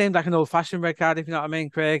 It seemed like an old fashioned red card, if you know what I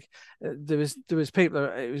mean, Craig. There was people.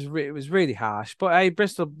 It was really harsh. But hey,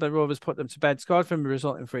 Bristol the Rovers put them to bed, scored from a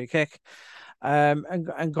resulting free kick, and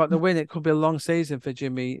got the win. It could be a long season for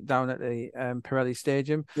Jimmy down at the Pirelli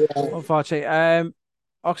Stadium, Yeah. unfortunately.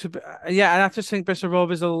 Oxford, yeah, and I just think Bristol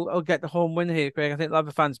Rovers will get the home win here, Craig. I think a lot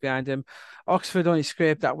of fans behind him. Oxford only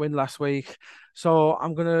scraped that win last week, so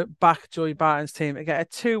I'm gonna back Joey Barton's team to get a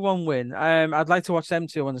 2-1 win. I'd like to watch them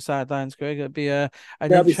two on the sidelines, Craig. It'd be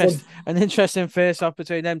That'll be fun. an interesting face off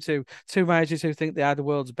between them two managers who think they are the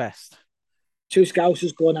world's best. Two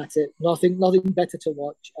Scousers going at it. Nothing better to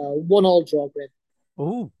watch. 1-1 draw, Graham.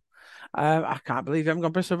 Oh, I can't believe you haven't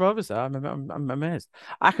gone Bristol Rovers though. I'm amazed.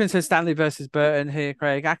 Accrington Stanley versus Burton here,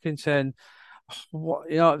 Craig. Accrington,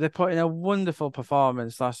 they put in a wonderful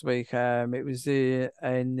performance last week. It was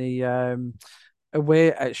in the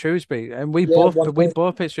away at Shrewsbury, and Yeah, 1 point. we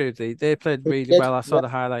both picked Shrewsbury. They played We really did. well. I saw Yeah. the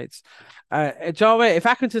highlights. Joe, wait, if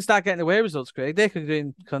Accrington start getting away results, Craig, they could be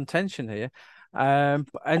in contention here. And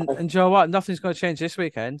Joe, what? Nothing's going to change this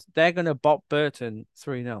weekend. They're going to bop Burton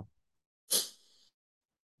 3-0.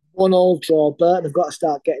 1-1 draw. Burton have got to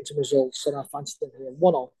start getting some results, and I fancy them here.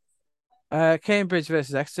 1-1. Cambridge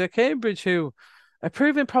versus Exeter. Cambridge, who are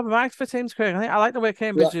proving problematic for teams, Craig. I like the way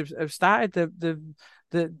Cambridge Yeah. have started.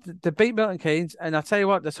 The beat Milton Keynes, and I tell you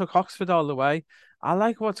what, they took Oxford all the way. I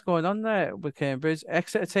like what's going on there with Cambridge.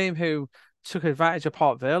 Exeter team who took advantage of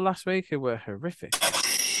Port Vale last week, who were horrific.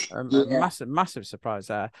 A Yeah. massive surprise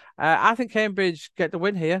there. I think Cambridge get the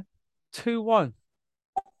win here, 2-1.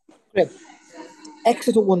 Graham,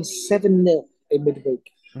 Exeter won 7-0 in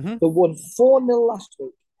midweek. Mm-hmm. They won 4-0 last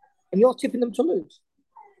week. And you're tipping them to lose.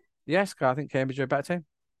 Yes, I think Cambridge are a better team.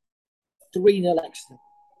 3-0 Exeter.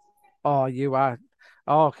 Oh, you are.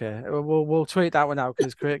 Oh, okay, we'll tweet that one out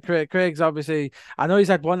because Craig's obviously. I know he's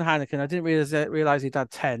had one Heineken. I didn't realize he'd had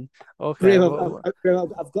 10. Okay,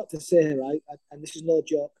 Graham, I've got to say, right, and this is no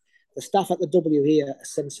joke, the staff at the W here are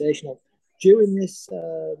sensational. During this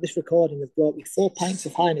recording, they've brought me 4 pints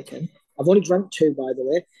of Heineken. I've only drank 2, by the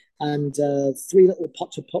way, and 3 little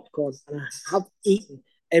pots of popcorn, and I have eaten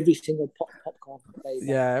every single pot of popcorn that they want.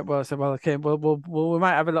 Yeah, well, okay, we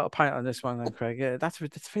might have a little pint on this one then, Craig. Yeah, that's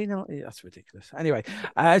 3-0. Yeah, that's ridiculous. Anyway,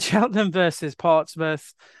 Cheltenham versus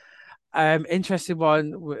Portsmouth. Interesting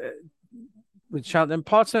one with Cheltenham.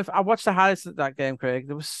 Portsmouth. I watched the highlights of that game, Craig.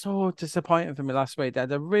 They were so disappointing for me last week. They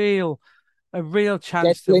had a real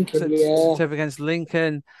chance Against Lincoln, to yeah, tip against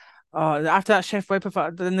Lincoln. Oh, after that Chef Wade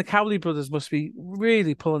performance, then the Cowley brothers must be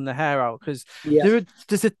really pulling the hair out because yeah,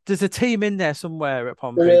 there's a team in there somewhere at there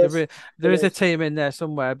Pompey. is, There there is a is. team in there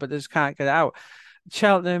somewhere, but they just can't get it out.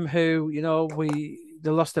 Cheltenham, who they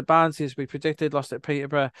lost at Barnsley as we predicted, lost at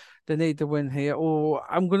Peterborough. They need the win here. Oh,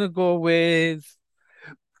 I'm gonna go with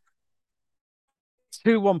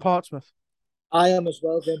 2-1 Portsmouth. I am as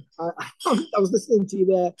well, Jim. I was listening to you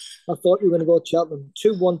there. I thought you were going to go Cheltenham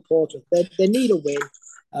 2-1 Portsmouth. They need a win.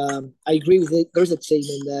 I agree with it. There's a team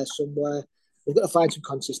in there somewhere. They've got to find some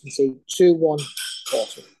consistency. 2-1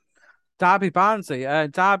 Portsmouth. Derby Barnsley,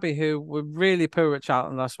 Derby, who were really poor at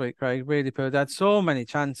Charlton last week, Craig, really poor. They had so many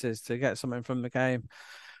chances to get something from the game.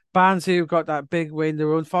 Barnsley, who got that big win, they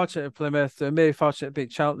were unfortunate at Plymouth. They were maybe fortunate to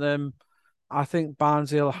beat Cheltenham. I think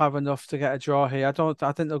Barnsley will have enough to get a draw here. I think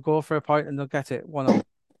they'll go for a point and they'll get it 1-0.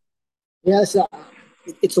 Yeah,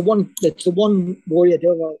 it's the one worry I do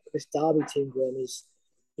about this Derby team, Graham, is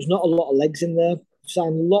there's not a lot of legs in there. We've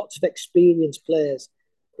signed lots of experienced players,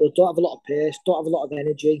 but don't have a lot of pace, don't have a lot of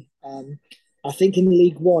energy. I think in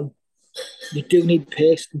League One, you do need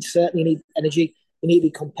pace and certainly need energy. You need to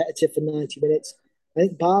be competitive for 90 minutes. I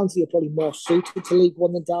think Barnsley are probably more suited to League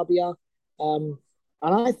One than Derby are. And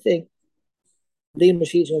I think Liam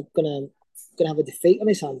Rashid's gonna have a defeat on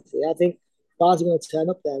his hands here. I think Barnsley are going to turn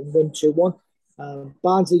up there and win 2-1.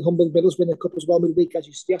 Barnsley, humble Middlesbrough in a cup as well midweek, as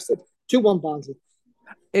you suggested. 2-1 Barnsley.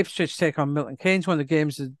 Ipswich take on Milton Keynes, one of the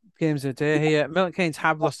games of the day here. Milton Keynes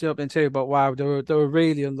have lost the opening two, but wow, they were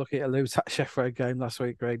really unlucky to lose that Sheffield game last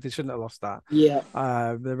week, Greg. They shouldn't have lost that. Yeah.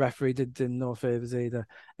 The referee did them no favours either.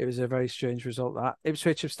 It was a very strange result. That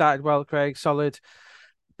Ipswich have started well, Craig. Solid,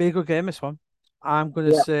 be a good game this one. I'm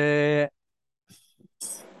gonna Yeah. say.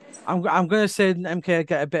 I'm going to say MK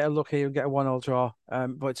get a bit of luck here and get a 1-0 draw.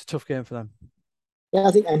 But it's a tough game for them. Yeah,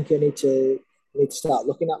 I think MK need to start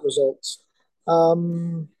looking at results. I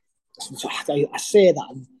say that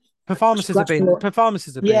and Performances have scratch been my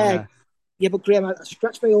performances have been yeah, there. yeah, but Graham, I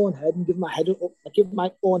scratch my own head and give my head up. I give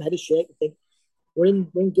my own head a shake and think we're in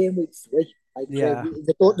game week 3. Like Yeah.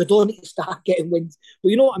 they don't need to start getting wins. But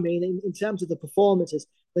you know what I mean in terms of the performances,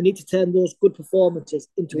 they need to turn those good performances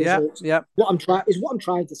into Yeah. results. Yeah. What I'm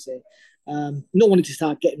trying to say. No one needs to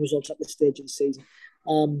start getting results at this stage of the season.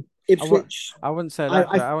 Ipswich, I wouldn't say I, that,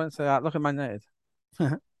 I Greg. I wouldn't say that. Look at Man United.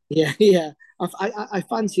 yeah, yeah. I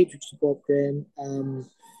fancy Ipswich to go, Graham.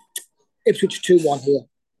 Ipswich 2-1 here.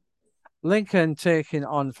 Lincoln taking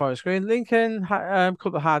on Forest Green. Lincoln,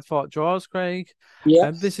 couple of hard fought draws, Craig.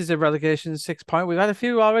 Yeah, This is a relegation 6 point. We've had a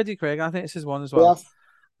few already, Craig. I think this is one as we well. have.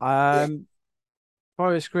 Yeah, Um,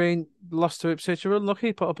 Forest Green lost to Ipswich. Were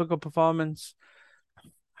unlucky, put up a good performance.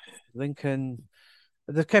 Lincoln,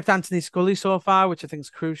 they've kept Anthony Scully so far, which I think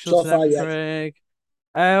is crucial so to far, them, yeah. Craig.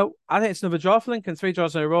 I think it's another draw for Lincoln. 3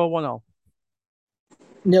 draws in a row, 1-0.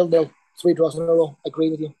 0-0. 3 draws in a row.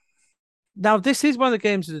 Agree with you. Now, this is one of the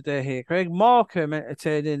games of the day here, Craig. Morecambe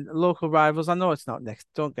entertaining local rivals. I know it's not next.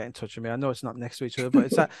 Don't get in touch with me. I know it's not next to each other, but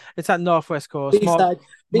it's at Northwest Coast. B-side, Morecambe,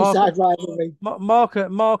 B-side rivalry.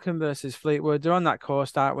 Morecambe versus Fleetwood. They're on that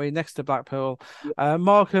coast, aren't we? Next to Blackpool. Yeah,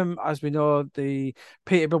 Morecambe, as we know, the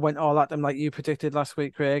Peterborough went all at them like you predicted last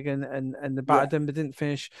week, Craig, and they yeah. battered them. They didn't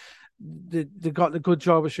finish. They got the good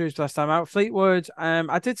job of shoes last time out. Fleetwood,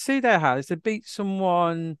 I did see their highlights. They beat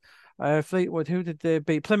someone. Fleetwood, who did they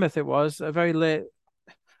beat? Plymouth. It was a very late,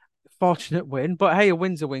 fortunate win, but hey, a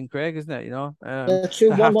win's a win, Craig, isn't it? They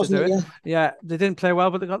 2-1, have to wasn't do it? it. Yeah. Yeah, they didn't play well,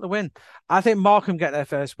 but they got the win. I think Markham get their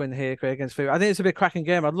first win here, Craig, against Fleetwood. I think it's a big cracking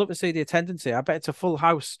game. I'd love to see the attendance here. I bet it's a full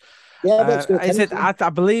house. Yeah, I bet it's good Is it? attendance. I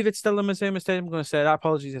believe it's still the Museum Stadium. I'm going to say that.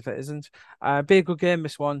 Apologies if it isn't. Be a good game,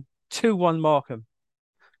 this one. 2-1 Markham.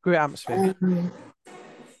 Great atmosphere.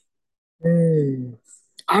 Hmm.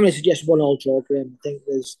 I'm going to suggest 1-1 draw, Graham. I think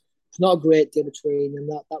there's not a great deal between them.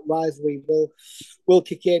 That rivalry will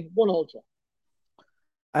kick in. 1-1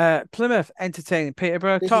 draw. Plymouth entertaining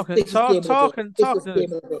Peterborough. This is this is game of the day. This is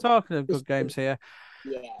game of the day. Talking of This good games here.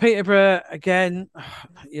 yeah. Peterborough again,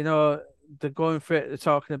 they're going for it. They're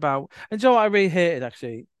talking about, and you know what I really hated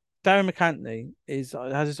actually. Darren McAntney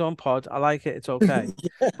has his own pod. I like it. It's okay,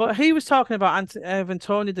 but he was talking about Evan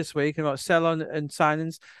Tony this week about sell on and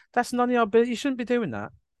signings. That's none of your business. You shouldn't be doing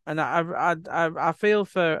that. And I feel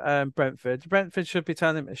for Brentford. Brentford should be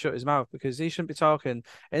telling him to shut his mouth because he shouldn't be talking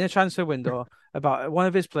in a transfer window about one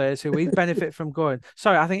of his players who he'd benefit from going.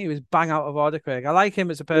 Sorry, I think he was bang out of order, Craig. I like him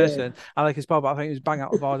as a Yeah, person. I like his ball, but I think he was bang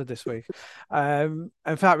out of order this week. And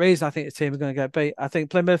for that reason, I think the team is going to get beat. I think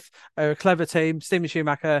Plymouth are a clever team. Steven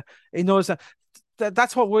Schumacher, he knows that.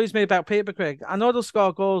 That's what worries me about Peterborough, Craig. I know they'll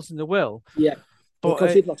score goals and they will, yeah. They'll but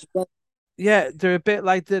concede lots of goals. yeah, they're a bit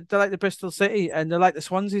like they're like the Bristol City and they're like the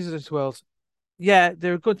Swanseas of this world. Yeah,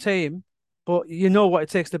 they're a good team, but you know what it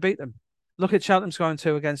takes to beat them. Look at Cheltenham scoring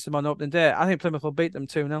two against them on opening day. I think Plymouth will beat them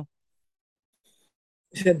 2-0.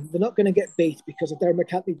 Listen, they're not going to get beat because of Darren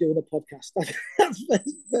McCartney doing a podcast. That's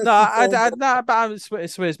No, first and foremost. no,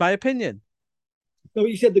 but it's my opinion. No,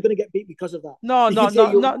 you said they're going to get beat because of that. No, You no, can say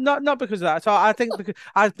no, you. not because of that at all. I think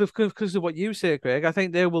because of what you say, Greg. I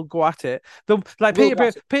think they will go at it. They'll, like Will go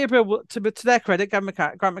at it. Peterborough to their credit, Grant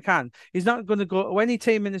McCann, he's not going to go to any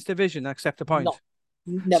team in this division and accept a No, point.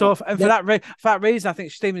 never. So, and Never. for that reason, I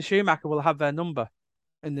think Steven Schumacher will have their number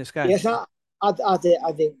in this game. Yes, I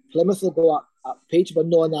think Plymouth will go at Peterborough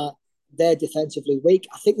knowing that they're defensively weak.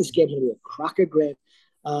 I think this game's going to be a cracker, Graham.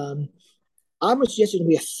 I'm suggesting it'll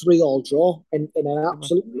be a 3-3 draw in an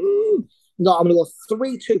absolute. No, I'm going to go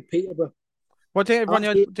 3-2 Peterborough. What do you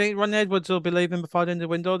Absolutely. think Ronnie Edwards will be leaving before the end of the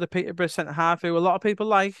window? The Peterborough centre half, who a lot of people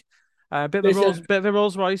like, Listen, bit of a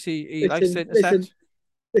Rolls Royce. He likes to listen, listen, intercept.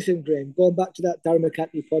 listen, Graham. Going back to that Darren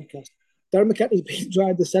McCartney podcast, Darren McCartney's been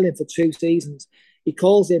trying to sell him for 2 seasons. He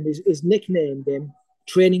calls him his nicknamed him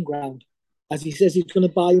Training Ground, as he says he's going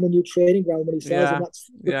to buy him a new training ground when he sells him. Yeah,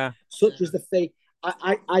 That's yeah. such as the fate.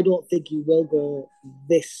 I don't think he will go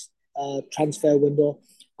this transfer window.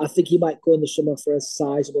 I think he might go in the summer for a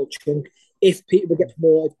sizable chunk if Peter get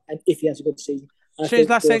promoted and if he has a good season. I Shane's think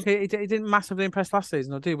last those. season, he didn't massively impress last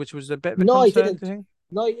season, or do, which was a bit of a No, he concern, do didn't. you think?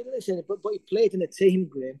 No, he didn't listen. But he played in a team,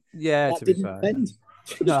 Graham, Yeah, that to be didn't fair. bend.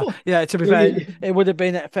 No, So, yeah, to be you, fair, you, it would have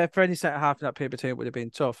been for any centre half in that Peterborough team, it would have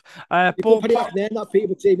been tough. you put But Paddy McNair in that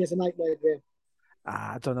Peter team is a nightmare, Graham.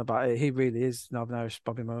 I don't know about it. He really is Northern Irish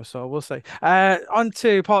Bobby Moore, so we'll see. On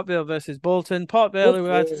to Port Vale versus Bolton. Port Vale, Good who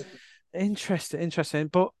had game. interesting,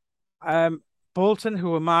 but um, Bolton,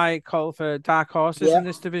 who were my call for dark horses Yeah, in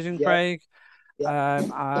this division, yeah, Craig. yeah.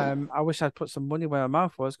 I wish I'd put some money where my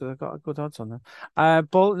mouth was because I've got a good odds on them.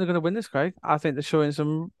 Bolton are going to win this, Craig. I think they're showing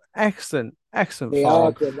some excellent They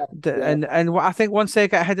are, form. Graham. Yeah. And I think once they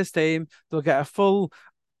get ahead of steam, they'll get a full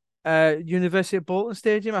University of Bolton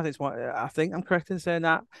Stadium. I think I'm correct in saying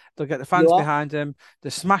that. They'll get the You fans are behind them.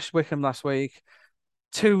 They smashed Wickham last week.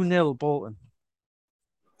 2-0 Bolton.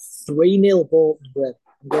 3-0 Bolton, Graham.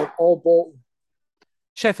 I'm going all Bolton.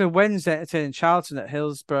 Sheffield Wednesday entertaining Charlton at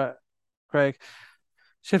Hillsborough, Craig.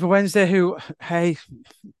 Sheffield Wednesday, who, hey,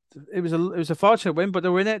 it was a fortunate win, but they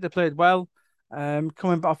were in it. They played well.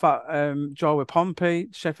 Coming off that draw with Pompey,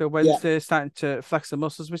 Sheffield Yeah. Wednesday starting to flex the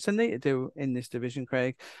muscles, which they need to do in this division,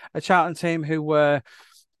 Craig. A Charlton team who were,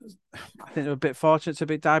 I think they were a bit fortunate to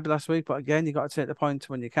beat Derby last week, but again, you got to take the point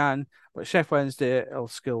when you can. But Sheffield Wednesday will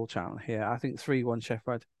skill Charlton here. I think 3-1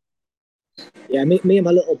 Sheffield. Yeah, me and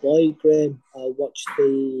my little boy, Graham, watched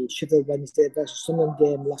the Sheffield Wednesday versus Sunderland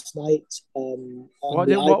game last night on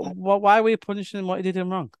the iPad. Why were you punishing him? What he did him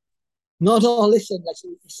wrong? No, no, listen, like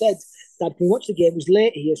he said, Dad, we watched the game. It was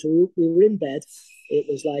late here, so we were in bed. It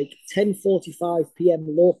was like 10:45 p.m.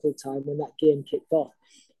 local time when that game kicked off.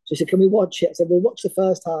 So he said, can we watch it? I said, we'll watch the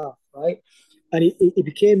first half, right? And he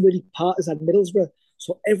became really partisan Middlesbrough.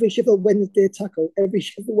 So every Sheffield Wednesday tackle, every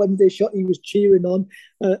Sheffield Wednesday shot, he was cheering on,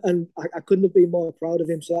 and I couldn't have been more proud of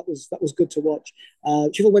him. So that was good to watch.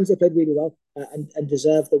 Sheffield Wednesday played really well and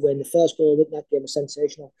deserved the win. The first goal in that game was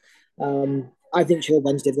sensational. I think Sheffield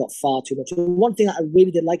Wednesday have got far too much. One thing that I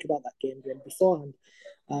really did like about that game beforehand,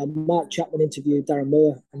 Mark Chapman interviewed Darren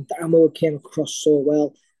Moore, and Darren Moore came across so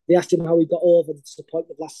well. They asked him how he got over the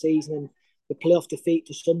disappointment last season and the playoff defeat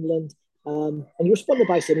to Sunderland. And he responded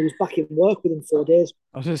by saying he was back in work within 4 days.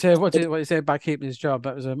 I was going to say, what But, did he say about keeping his job?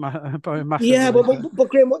 That was probably a massive yeah, but, relief. but, but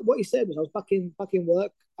Graham, what he said was I was back in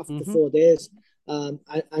work after 4 days,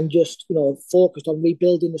 and just focused on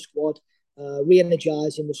rebuilding the squad,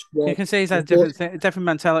 re-energizing the You squad. can see he's had a different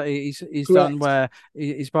mentality. He's done Correct. where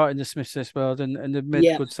he's brought in the Smiths this world and they've made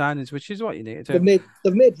Yeah, good signings, which is what you need to they've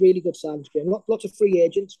do. made really good signings. Graham. Lots of free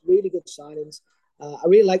agents, really good signings. I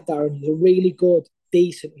really like Darren. He's a really good,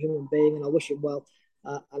 decent human being, and I wish him well.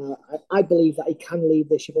 And I believe that he can lead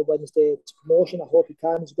this Sheffield Wednesday to promotion. I hope he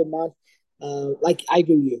can. He's a good man. Like I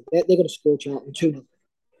agree with you. They're going to score Charlton 2-0.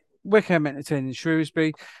 Wickham entertaining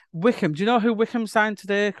Shrewsbury. Wickham, do you know who Wickham signed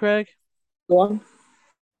today, Craig? Go on.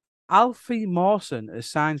 Alfie Mawson has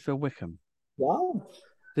signed for Wickham. Wow.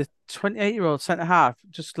 the 28-year-old centre half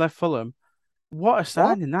just left Fulham. What a What?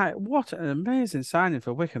 signing that! What an amazing signing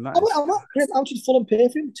for Wickham that is. How much did Fulham pay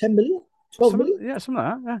for him? 10 million? 12 Some million? yeah, something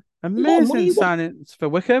like that. Yeah, A lot of amazing money. What? signings for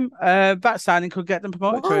Wickham. That signing could get them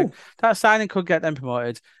promoted, Craig. Wow. That signing could get them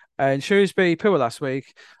promoted. And Shrewsbury poor last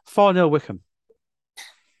week, 4-0 Wickham.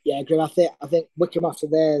 Yeah, Grim. I think Wickham after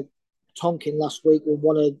their tonking last week will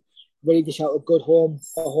want to really dish out a home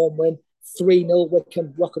win. 3-0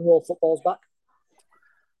 Wickham. Rock and roll football's back.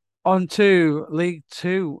 On to League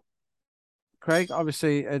Two, Craig.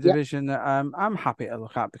 Obviously, a Yeah, division that I'm happy to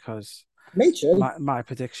look at because me too. my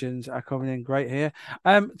predictions are coming in great here.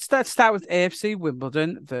 Let's start with AFC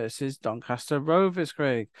Wimbledon versus Doncaster Rovers,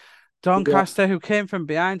 Craig. Yeah, Doncaster, who came from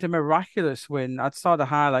behind a miraculous win. I saw the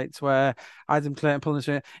highlights where Adam Clayton pulled this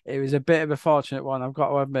win. It was a bit of a fortunate one. I've got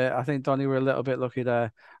to admit. I think Donny were a little bit lucky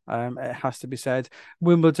there. It has to be said.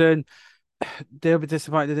 Wimbledon, they'll be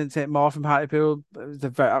disappointed they didn't take more from Hartlepool.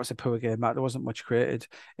 That was a poor game, Matt. There wasn't much created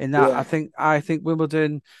in that. yeah, I think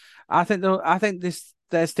Wimbledon. I think this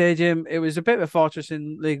their stadium. It was a bit of a fortress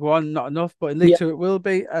in League One, not enough, but in League yeah, Two it will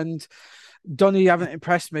be. And Donny haven't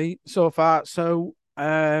impressed me so far. So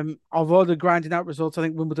although they're grinding out results, I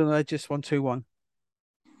think Wimbledon are just won 2-1.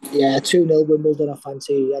 yeah. 2-0 Wimbledon. I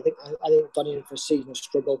fancy. I think Donny in for a season of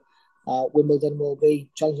struggle. Wimbledon will be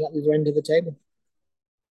challenging at the other end of the table.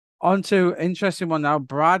 On to interesting one now.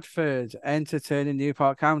 Bradford entertaining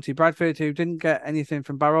Newport County. Bradford, who didn't get anything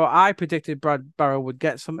from Barrow. I predicted Barrow would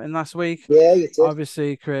get something last week. Yeah, you did.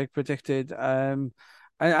 Obviously, Craig predicted. And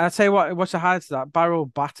I'd say what's the highlight of that? Barrow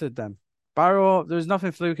battered them. Barrow, there was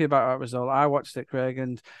nothing fluky about that result. I watched it, Craig,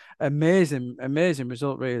 and amazing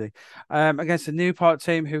result, really. Against the Newport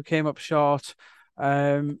team who came up short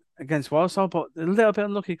against Walsall, but a little bit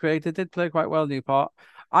unlucky, Craig. They did play quite well, Newport.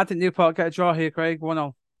 I think Newport get a draw here, Craig.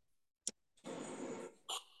 1-0.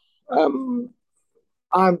 Um,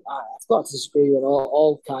 I've got to disagree with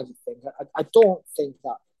all kinds of things. I don't think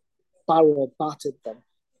that Barrow battered them.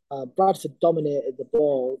 Bradford dominated the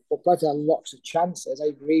ball, but Bradford had lots of chances. I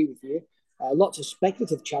agree with you. Lots of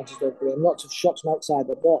speculative chances over and lots of shots from outside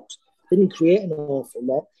the box. They didn't create an awful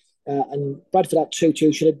lot. And Bradford at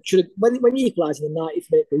 2-2 should have when you equalise in the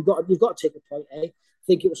 90th minute, you've got to take a point, eh? I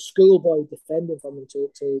think it was schoolboy defending from them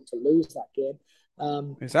to lose that game.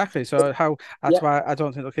 Um, Exactly. So that's yeah, why I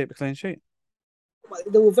don't think they'll keep a clean sheet.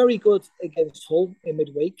 they were very good against Hull in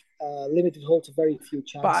midweek. Limited Hull to very few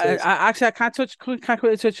But chances. I can't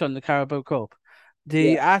quickly touch on the Carabao Cup.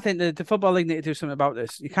 Yeah, I think the football league need to do something about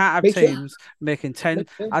this. You can't have me too. teams making Me 10.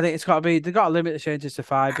 too. I think it's got to be they've got to limit the changes to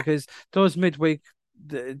 5 because those midweek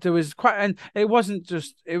there was quite and it wasn't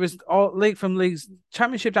just it was all league from leagues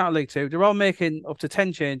championship down to League Two. They're all making up to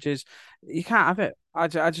 10 changes. You can't have it. I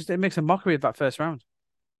just it makes a mockery of that first round.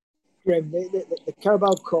 Graham, the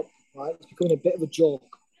Carabao Cup, right, it's becoming a bit of a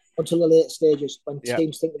joke until the late stages when Yeah,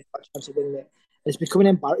 teams think they've got a chance of winning it. And it's becoming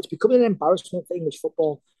an embarrassment for English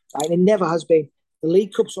football, right? And it never has been. The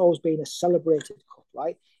League Cup's always been a celebrated cup,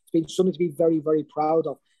 right? It's been something to be very, very proud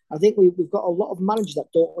of. I think we've got a lot of managers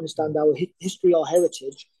that don't understand our history or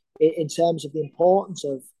heritage in terms of the importance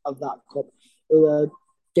of that cup, who are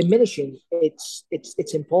diminishing its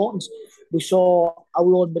importance. We saw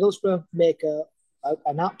our own Middlesbrough make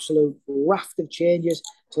an absolute raft of changes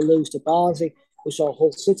to lose to Barnsley. We saw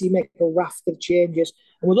Hull City make a raft of changes.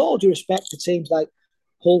 And with all due respect to teams like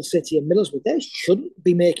Hull City and Middlesbrough, they shouldn't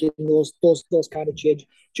be making those kind of changes.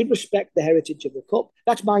 Should respect the heritage of the cup.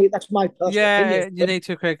 That's my personal opinion. yeah, you need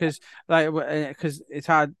to, Craig, because it's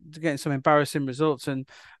hard to get some embarrassing results and.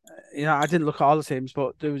 I didn't look at all the teams,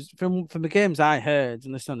 but there was from the games I heard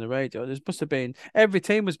and listened on the radio, there must have been every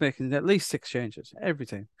team was making at least 6 changes. Every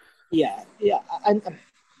team, Yeah, yeah, and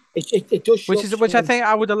it does show which I some. think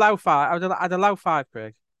I would allow 5. I'd allow 5,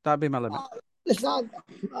 Craig. That'd be my limit. Listen,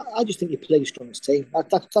 I just think you play your strongest team.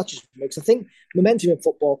 That just makes. I think momentum in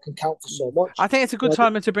football can count for so much. I think it's a good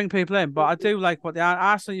tournament to bring people in, but I do like what the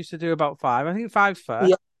Arsenal used to do about 5. I think 5's fair.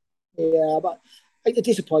 Yeah, yeah, but it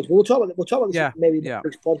disappoints me. We'll talk about this Yeah, maybe yeah.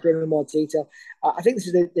 next pod in more detail. I think this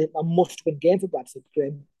is a must-win game for Bradford.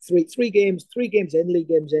 Graham. Three games in, league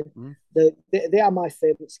games in. Mm. They are my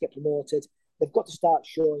favourites to get promoted. They've got to start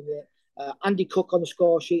showing it. Andy Cook on the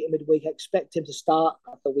score sheet in midweek. I expect him to start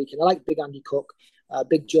at the weekend. I like big Andy Cook,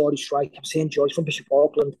 big Geordie strike. I'm saying Geordie from Bishop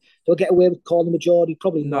Auckland. Do I get away with calling him a Geordie?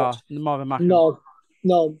 Probably not. No, more than Mackham. No,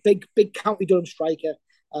 no, big County Durham striker.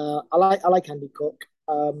 I like Andy Cook.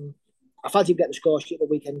 I fancy him get the score sheet at the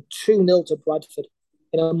weekend. 2-0 to Bradford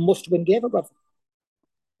in a must-win game for Bradford.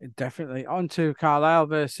 Definitely. On to Carlisle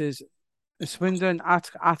versus Swindon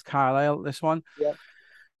at Carlisle. This one. Yeah.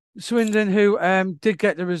 Swindon, who did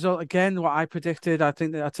get the result again, what I predicted. I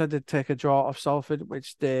think that I said they'd take a draw off Salford,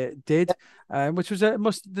 which they did, which was a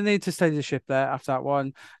must. They need to steady the ship there after that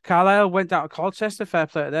one. Carlisle went down to Colchester, fair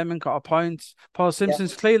play to them, and got a point. Paul Yeah,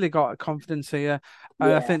 Simpson's clearly got a confidence here, and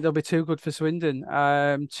I yeah, think they'll be too good for Swindon.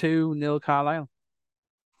 2-0 Carlisle.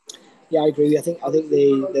 yeah. I agree. I think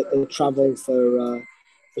the travel for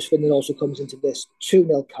Swindon also comes into this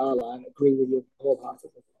 2-0 Carlisle. I agree with you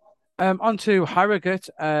wholeheartedly. On to Harrogate,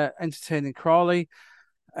 entertaining Crawley.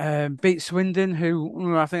 Beat Swindon,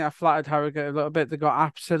 who I think I flattered Harrogate a little bit. They got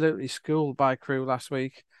absolutely schooled by Crew last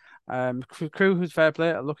week. Crew, who's fair play,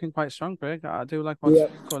 are looking quite strong, Craig. I do like what's Yeah,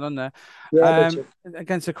 going on there. yeah, me too.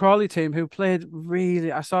 Against the Crawley team, who played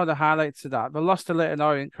really, I saw the highlights of that. They lost to Leighton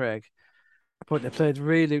Orient, Craig, but they played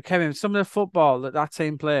really. Kevin, some of the football that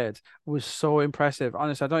team played was so impressive.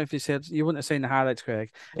 Honestly, I don't know if you said you wouldn't have seen the highlights,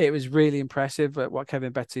 Craig. It was really impressive what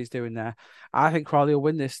Kevin Betsy's doing there. I think Crawley will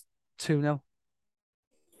win this 2-0.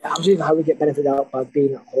 I'm seeing how we get benefit out by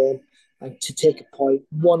being at home and to take a point,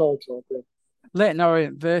 1-all draw. Brilliant. Leighton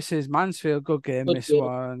Orient versus Mansfield. Good game, Good this game.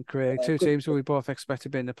 one, Craig. Two Good. teams who we both expect to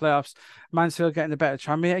be in the playoffs. Mansfield getting the better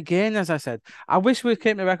try. Again, as I said, I wish we'd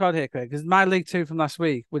kept the record here, Craig, because my League Two from last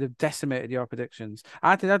week would have decimated your predictions.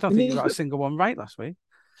 I don't think you got a single one right last week.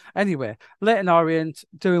 Anyway, Leighton Orient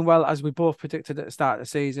doing well as we both predicted at the start of the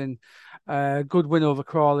season. Good win over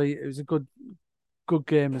Crawley. It was a good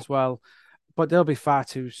game as well. But they'll be far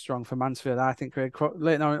too strong for Mansfield, I think, Craig.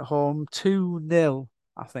 Leighton Orient home 2-0,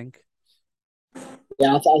 I think.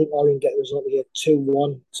 Yeah, I think Orient get the result here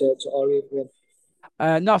 2-1 to Orient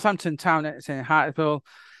win. Northampton Town entertaining Hartlepool.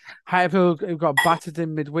 Hartlepool who got battered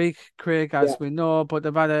in midweek, Craig, Yeah, as we know, but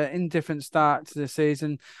they've had an indifferent start to the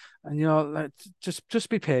season. And just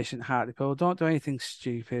be patient, Hartlepool. Don't do anything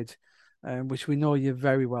stupid, which we know you're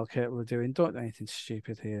very well capable of doing. Don't do anything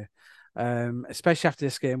stupid here. Especially after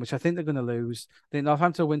this game, which I think they're going to lose. I think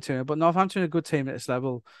Northampton will win 2, but Northampton are a good team at this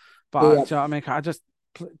level. But yeah, do you know what I mean? I just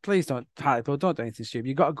please don't Hartlepool, don't do anything stupid.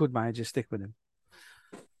 You've got a good manager, stick with him.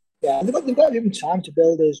 yeah. And they've got to give him time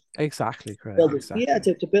to Exactly, Craig. build his yeah,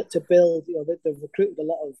 Exactly. to build. They've recruited a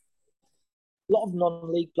lot of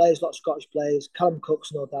non-league players, a lot of Scottish players. Callum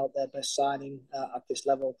Cook's no doubt their best signing at this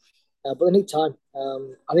level, but they need time.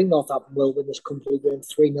 I think Northampton will win this comfortably, going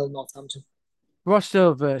 3-0 Northampton.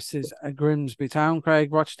 Rochdale versus Grimsby Town,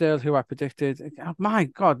 Craig. Rochdale, who I predicted. Oh, my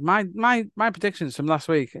God, my predictions from last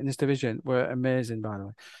week in this division were amazing, by the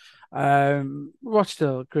way.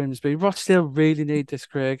 Rochdale, Grimsby. Rochdale really need this,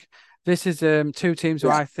 Craig. This is two teams who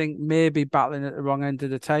Yeah. I think may be battling at the wrong end of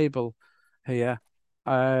the table here.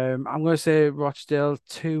 I'm going to say Rochdale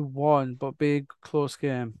 2-1, but big close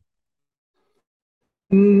game.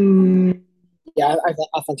 Mm, yeah,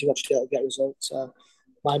 I fancy Rochdale to get results.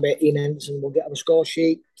 My mate Ian Henderson will get on the score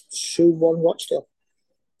sheet. 2-1 Rochdale.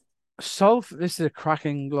 This is a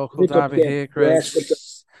cracking local It's a good derby game. here, Craig. Yes, good game.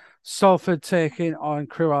 Salford taking on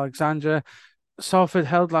Crewe Alexandra. Salford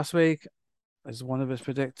held last week, as one of us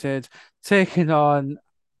predicted, taking on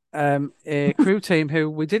a Crewe team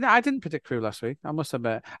who I didn't predict Crewe last week. I must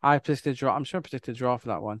admit. I predicted a draw. I'm sure I predicted a draw for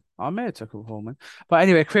that one. I may have took a home. But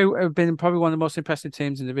anyway, Crewe have been probably one of the most impressive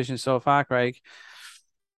teams in the division so far, Craig.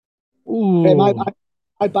 Graham, Ooh.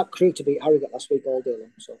 I backed Crew to beat Harrogate last week all day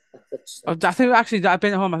long. So I think actually I've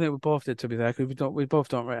been at home. I think we both did, to be there, because we both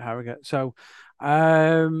don't rate Harrogate. So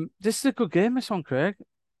this is a good game, this one, Craig.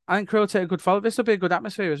 I think Crewe will take a good follow. This will be a good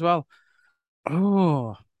atmosphere as well.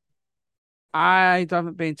 Oh, I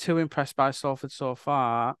haven't been too impressed by Salford so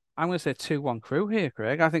far. I'm going to say 2-1 Crew here,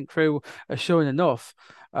 Craig. I think Crew are showing enough.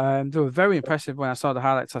 They were very impressive when I saw the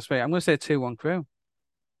highlights last week. I'm going to say 2-1 Crew.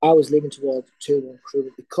 I was leaning towards 2-1 Crew,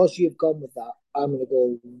 but because you've gone with that, I'm going to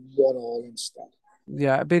go 1-all instead.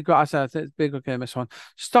 Yeah, a big, I said, it's a big good game, this one.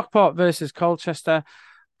 Stockport versus Colchester.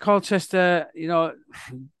 Colchester,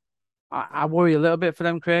 I worry a little bit for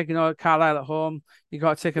them, Craig. Carlisle at home, you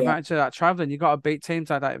got to take Yeah, advantage of that travelling. You got to beat teams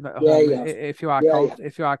like that at yeah, home. yeah, yeah,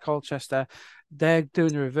 If you are Colchester, they're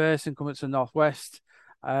doing the reverse and coming to the northwest,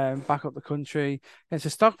 back up the country. It's a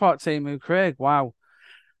Stockport team who, Craig, wow.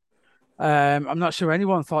 I'm not sure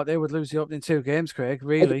anyone thought they would lose the opening two games, Craig.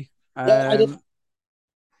 Really. yeah. I did.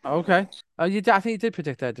 Okay. I think you did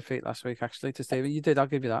predict their defeat last week, actually, to Stephen. You did. I'll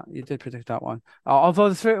give you that. You did predict that one. Although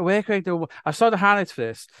they threw it away, Craig. I saw the highlights for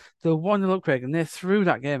this. They won the look, Craig, and they threw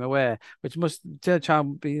that game away, which must Jay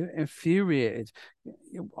Child be infuriated.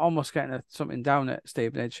 You're almost getting something down at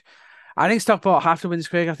Stevenage. I think Stockport have to win this,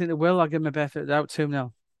 Craig. I think they will. I'll give them a benefit of the doubt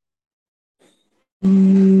 2-0.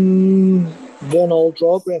 1-all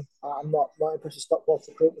draw, Graham. I'm not impressed with Stockport's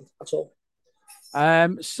recruitment at all.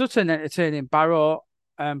 Sutton entertaining Barrow.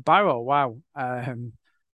 Barrow, wow.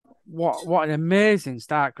 what an amazing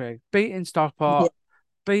start, Craig. Beating Yeah, Stockport,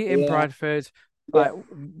 beating yeah, Bradford. yeah. Like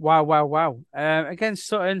wow, wow, wow. Against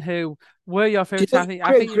Sutton, who were your Do you favourite team. think,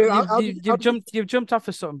 I think Craig, how did you've jumped off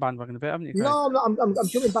the Sutton bandwagon a bit, haven't you, Craig? no, I'm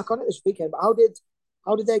jumping back on it this weekend. But how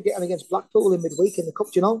did they get on against Blackpool in midweek in the cup?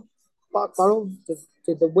 Do you know, Mark Barrow,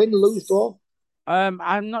 did the win, lose, draw?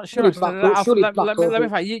 I'm not sure actually. Surely Blackpool Let me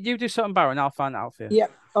beat. find you. You do something, Barrow, and I'll find out for you. Yeah,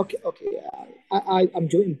 okay, okay. Yeah. I'm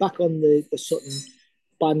jumping back on the Sutton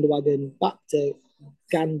bandwagon, back to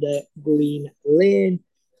Gander Green Lane.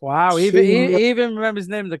 Wow, 2-0. he even remembers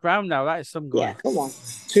the name of the ground now. That is some Yeah, going. come on.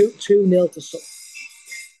 2-0 to Sutton.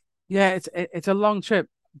 Yeah, it's a long trip.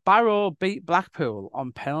 Barrow beat Blackpool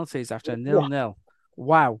on penalties after Yeah. 0-0.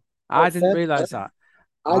 Wow, Oh, I didn't fair play. realise that.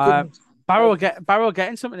 I didn't. I didn't. Barrow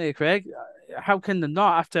getting something here, Craig. How can they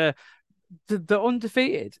not after the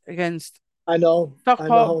undefeated against I know. I Stockport,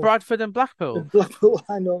 know. Bradford, and Blackpool? Blackpool.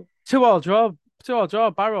 I know. 2-2 draw. 2-2 draw.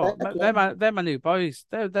 Fair Barrow. play. They're my new boys.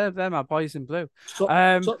 They're my boys in blue.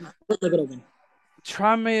 Sutton. Um, Sutton. They're gonna win.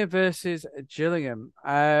 Tranmere versus Gillingham.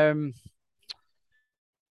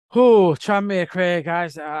 Tranmere, Craig,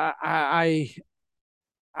 guys. I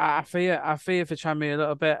fear for Tranmere a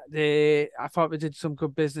little bit. I thought we did some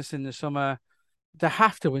good business in the summer. They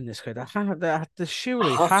have to win this, Craig. They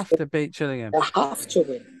surely Have have to. to beat Gillingham. They have to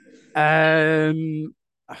win. Um,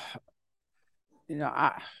 you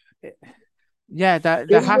know, yeah,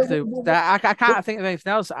 they have to. I can't think of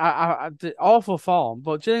anything else. The awful form,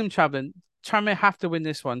 but Gillingham traveling. Tranmere have to win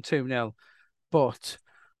this one 2-0. But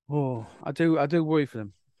I do worry for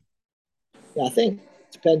them. Yeah, I think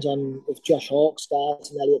it depends on if Josh Hawke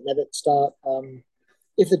starts and Elliot Nevitt start.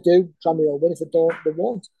 If they do, Tranmere will win. If they don't, they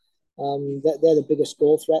won't. They're the biggest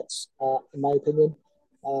goal threats, in my opinion,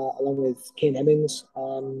 along with Kane Hemmings.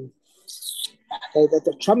 The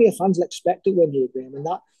Tranmere fans will expect to win here, Graham, and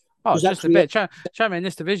that Oh, does that just a create? bit. Tranmere in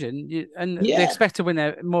this division, and they Yeah, expect to win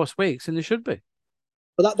it most weeks, and they should be.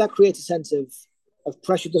 but that creates a sense of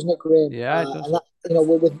pressure, doesn't it, Graham? Yeah, it And does. that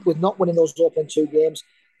with not winning those opening two games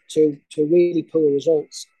to really poor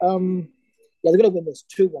results. Yeah, they're going to win this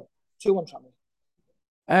 2-1, 2-1 Tranmere.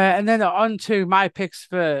 And then on to my picks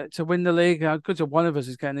for to win the league. Good to one of us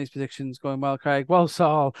is getting these predictions going well, Craig.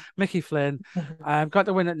 Walsall, Mickey Flynn. I've got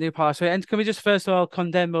the win at Newport. So, and can we just first of all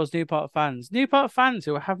condemn those Newport fans? Newport fans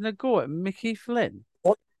who are having a go at Mickey Flynn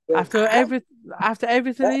What? after What? after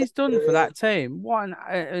everything he's done for that team.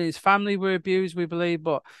 His family were abused, we believe,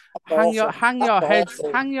 but Awful. That's awful.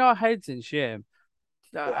 hang your heads in shame.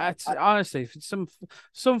 Yeah, Honestly, some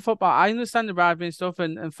football. I understand the rivalry and stuff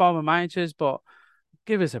and former managers, but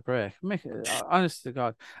give us a break. Honest to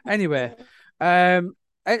God. Anyway,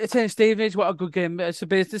 entertain Stevenage. What a good game. This will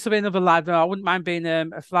be another live. I wouldn't mind being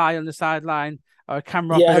a fly on the sideline or a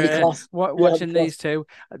camera yeah, it'd be operator class. Yeah, it'd be watching these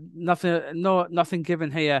class. two. Nothing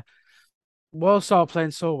given here. Walsall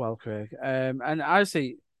playing so well, Craig. And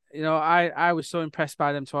honestly, I was so impressed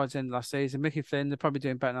by them towards the end of last season. Mickey Flynn, they're probably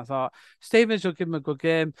doing better than I thought. Stevenage will give them a good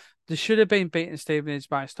game. They should have been beating Stevenage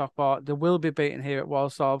by Stockport. They will be beaten here at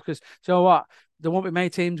Walsall because, you know what? There won't be many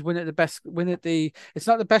teams win at the best. Win at the. It's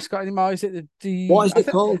not the best Scott anymore. Is it What is it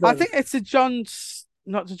called I then? think it's the John.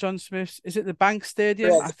 Not the John Smiths. Is it the Bank Stadium?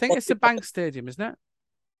 Yeah, I think it's the Bank Stadium, isn't it?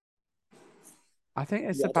 I think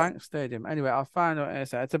it's the yeah, Bank Stadium. Anyway, I'll find out.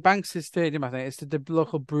 It's the Banks Stadium. I think it's the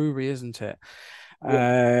local brewery, isn't it?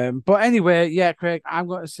 yeah. But anyway, yeah, Craig, I'm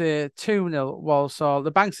going to say 2-0 Walsall. The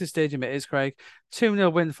Banks Stadium it is, Craig.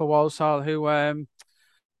 2-0 win for Walsall, who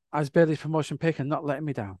has Bailey's promotion pick and not letting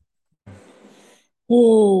me down.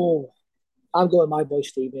 Oh, I'm going my boy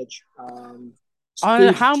Stevenage. How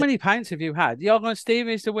Steve, many pints have you had? You're going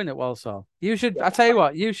Stevens to win at Walsall. You should. I yeah. tell you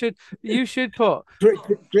what. You should Graham, put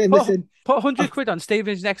listen, put 100 quid on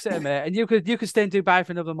Stevens next to him, mate, and you could stay in Dubai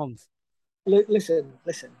for another month. listen.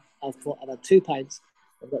 I've had 2 pints.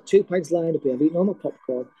 I've got 2 pints lined up here. I've eaten all my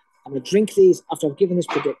popcorn. I'm going to drink these after I've given this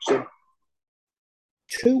prediction.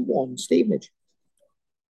 2-1 Stevenage.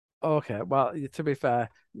 Okay, well, to be fair,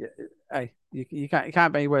 hey, you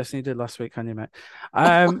can't be any worse than you did last week, can you, mate?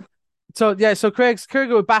 So yeah, so Craig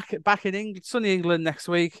will be back in England, sunny England next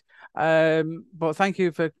week. But thank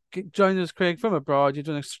you for joining us, Craig, from abroad. You've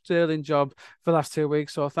done a sterling job for the last 2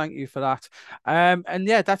 weeks, so thank you for that. And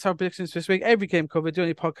yeah, that's our predictions for this week. Every game covered, the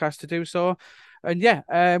only podcast to do so. And yeah,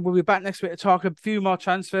 we'll be back next week to talk a few more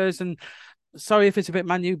transfers. And sorry if it's a bit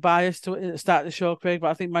Man U biased to start the show, Craig, but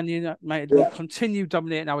I think Man United will Yeah, continue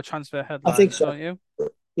dominating our transfer I think headlines, so. don't you?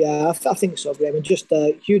 Yeah, I think so, Graham. And just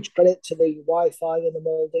huge credit to the Wi-Fi in the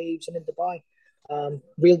Maldives and in Dubai.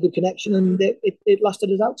 Real good connection, and it lasted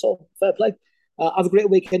us out. So fair play. Have a great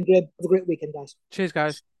weekend, Graham. Have a great weekend, guys. Cheers,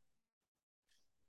 guys.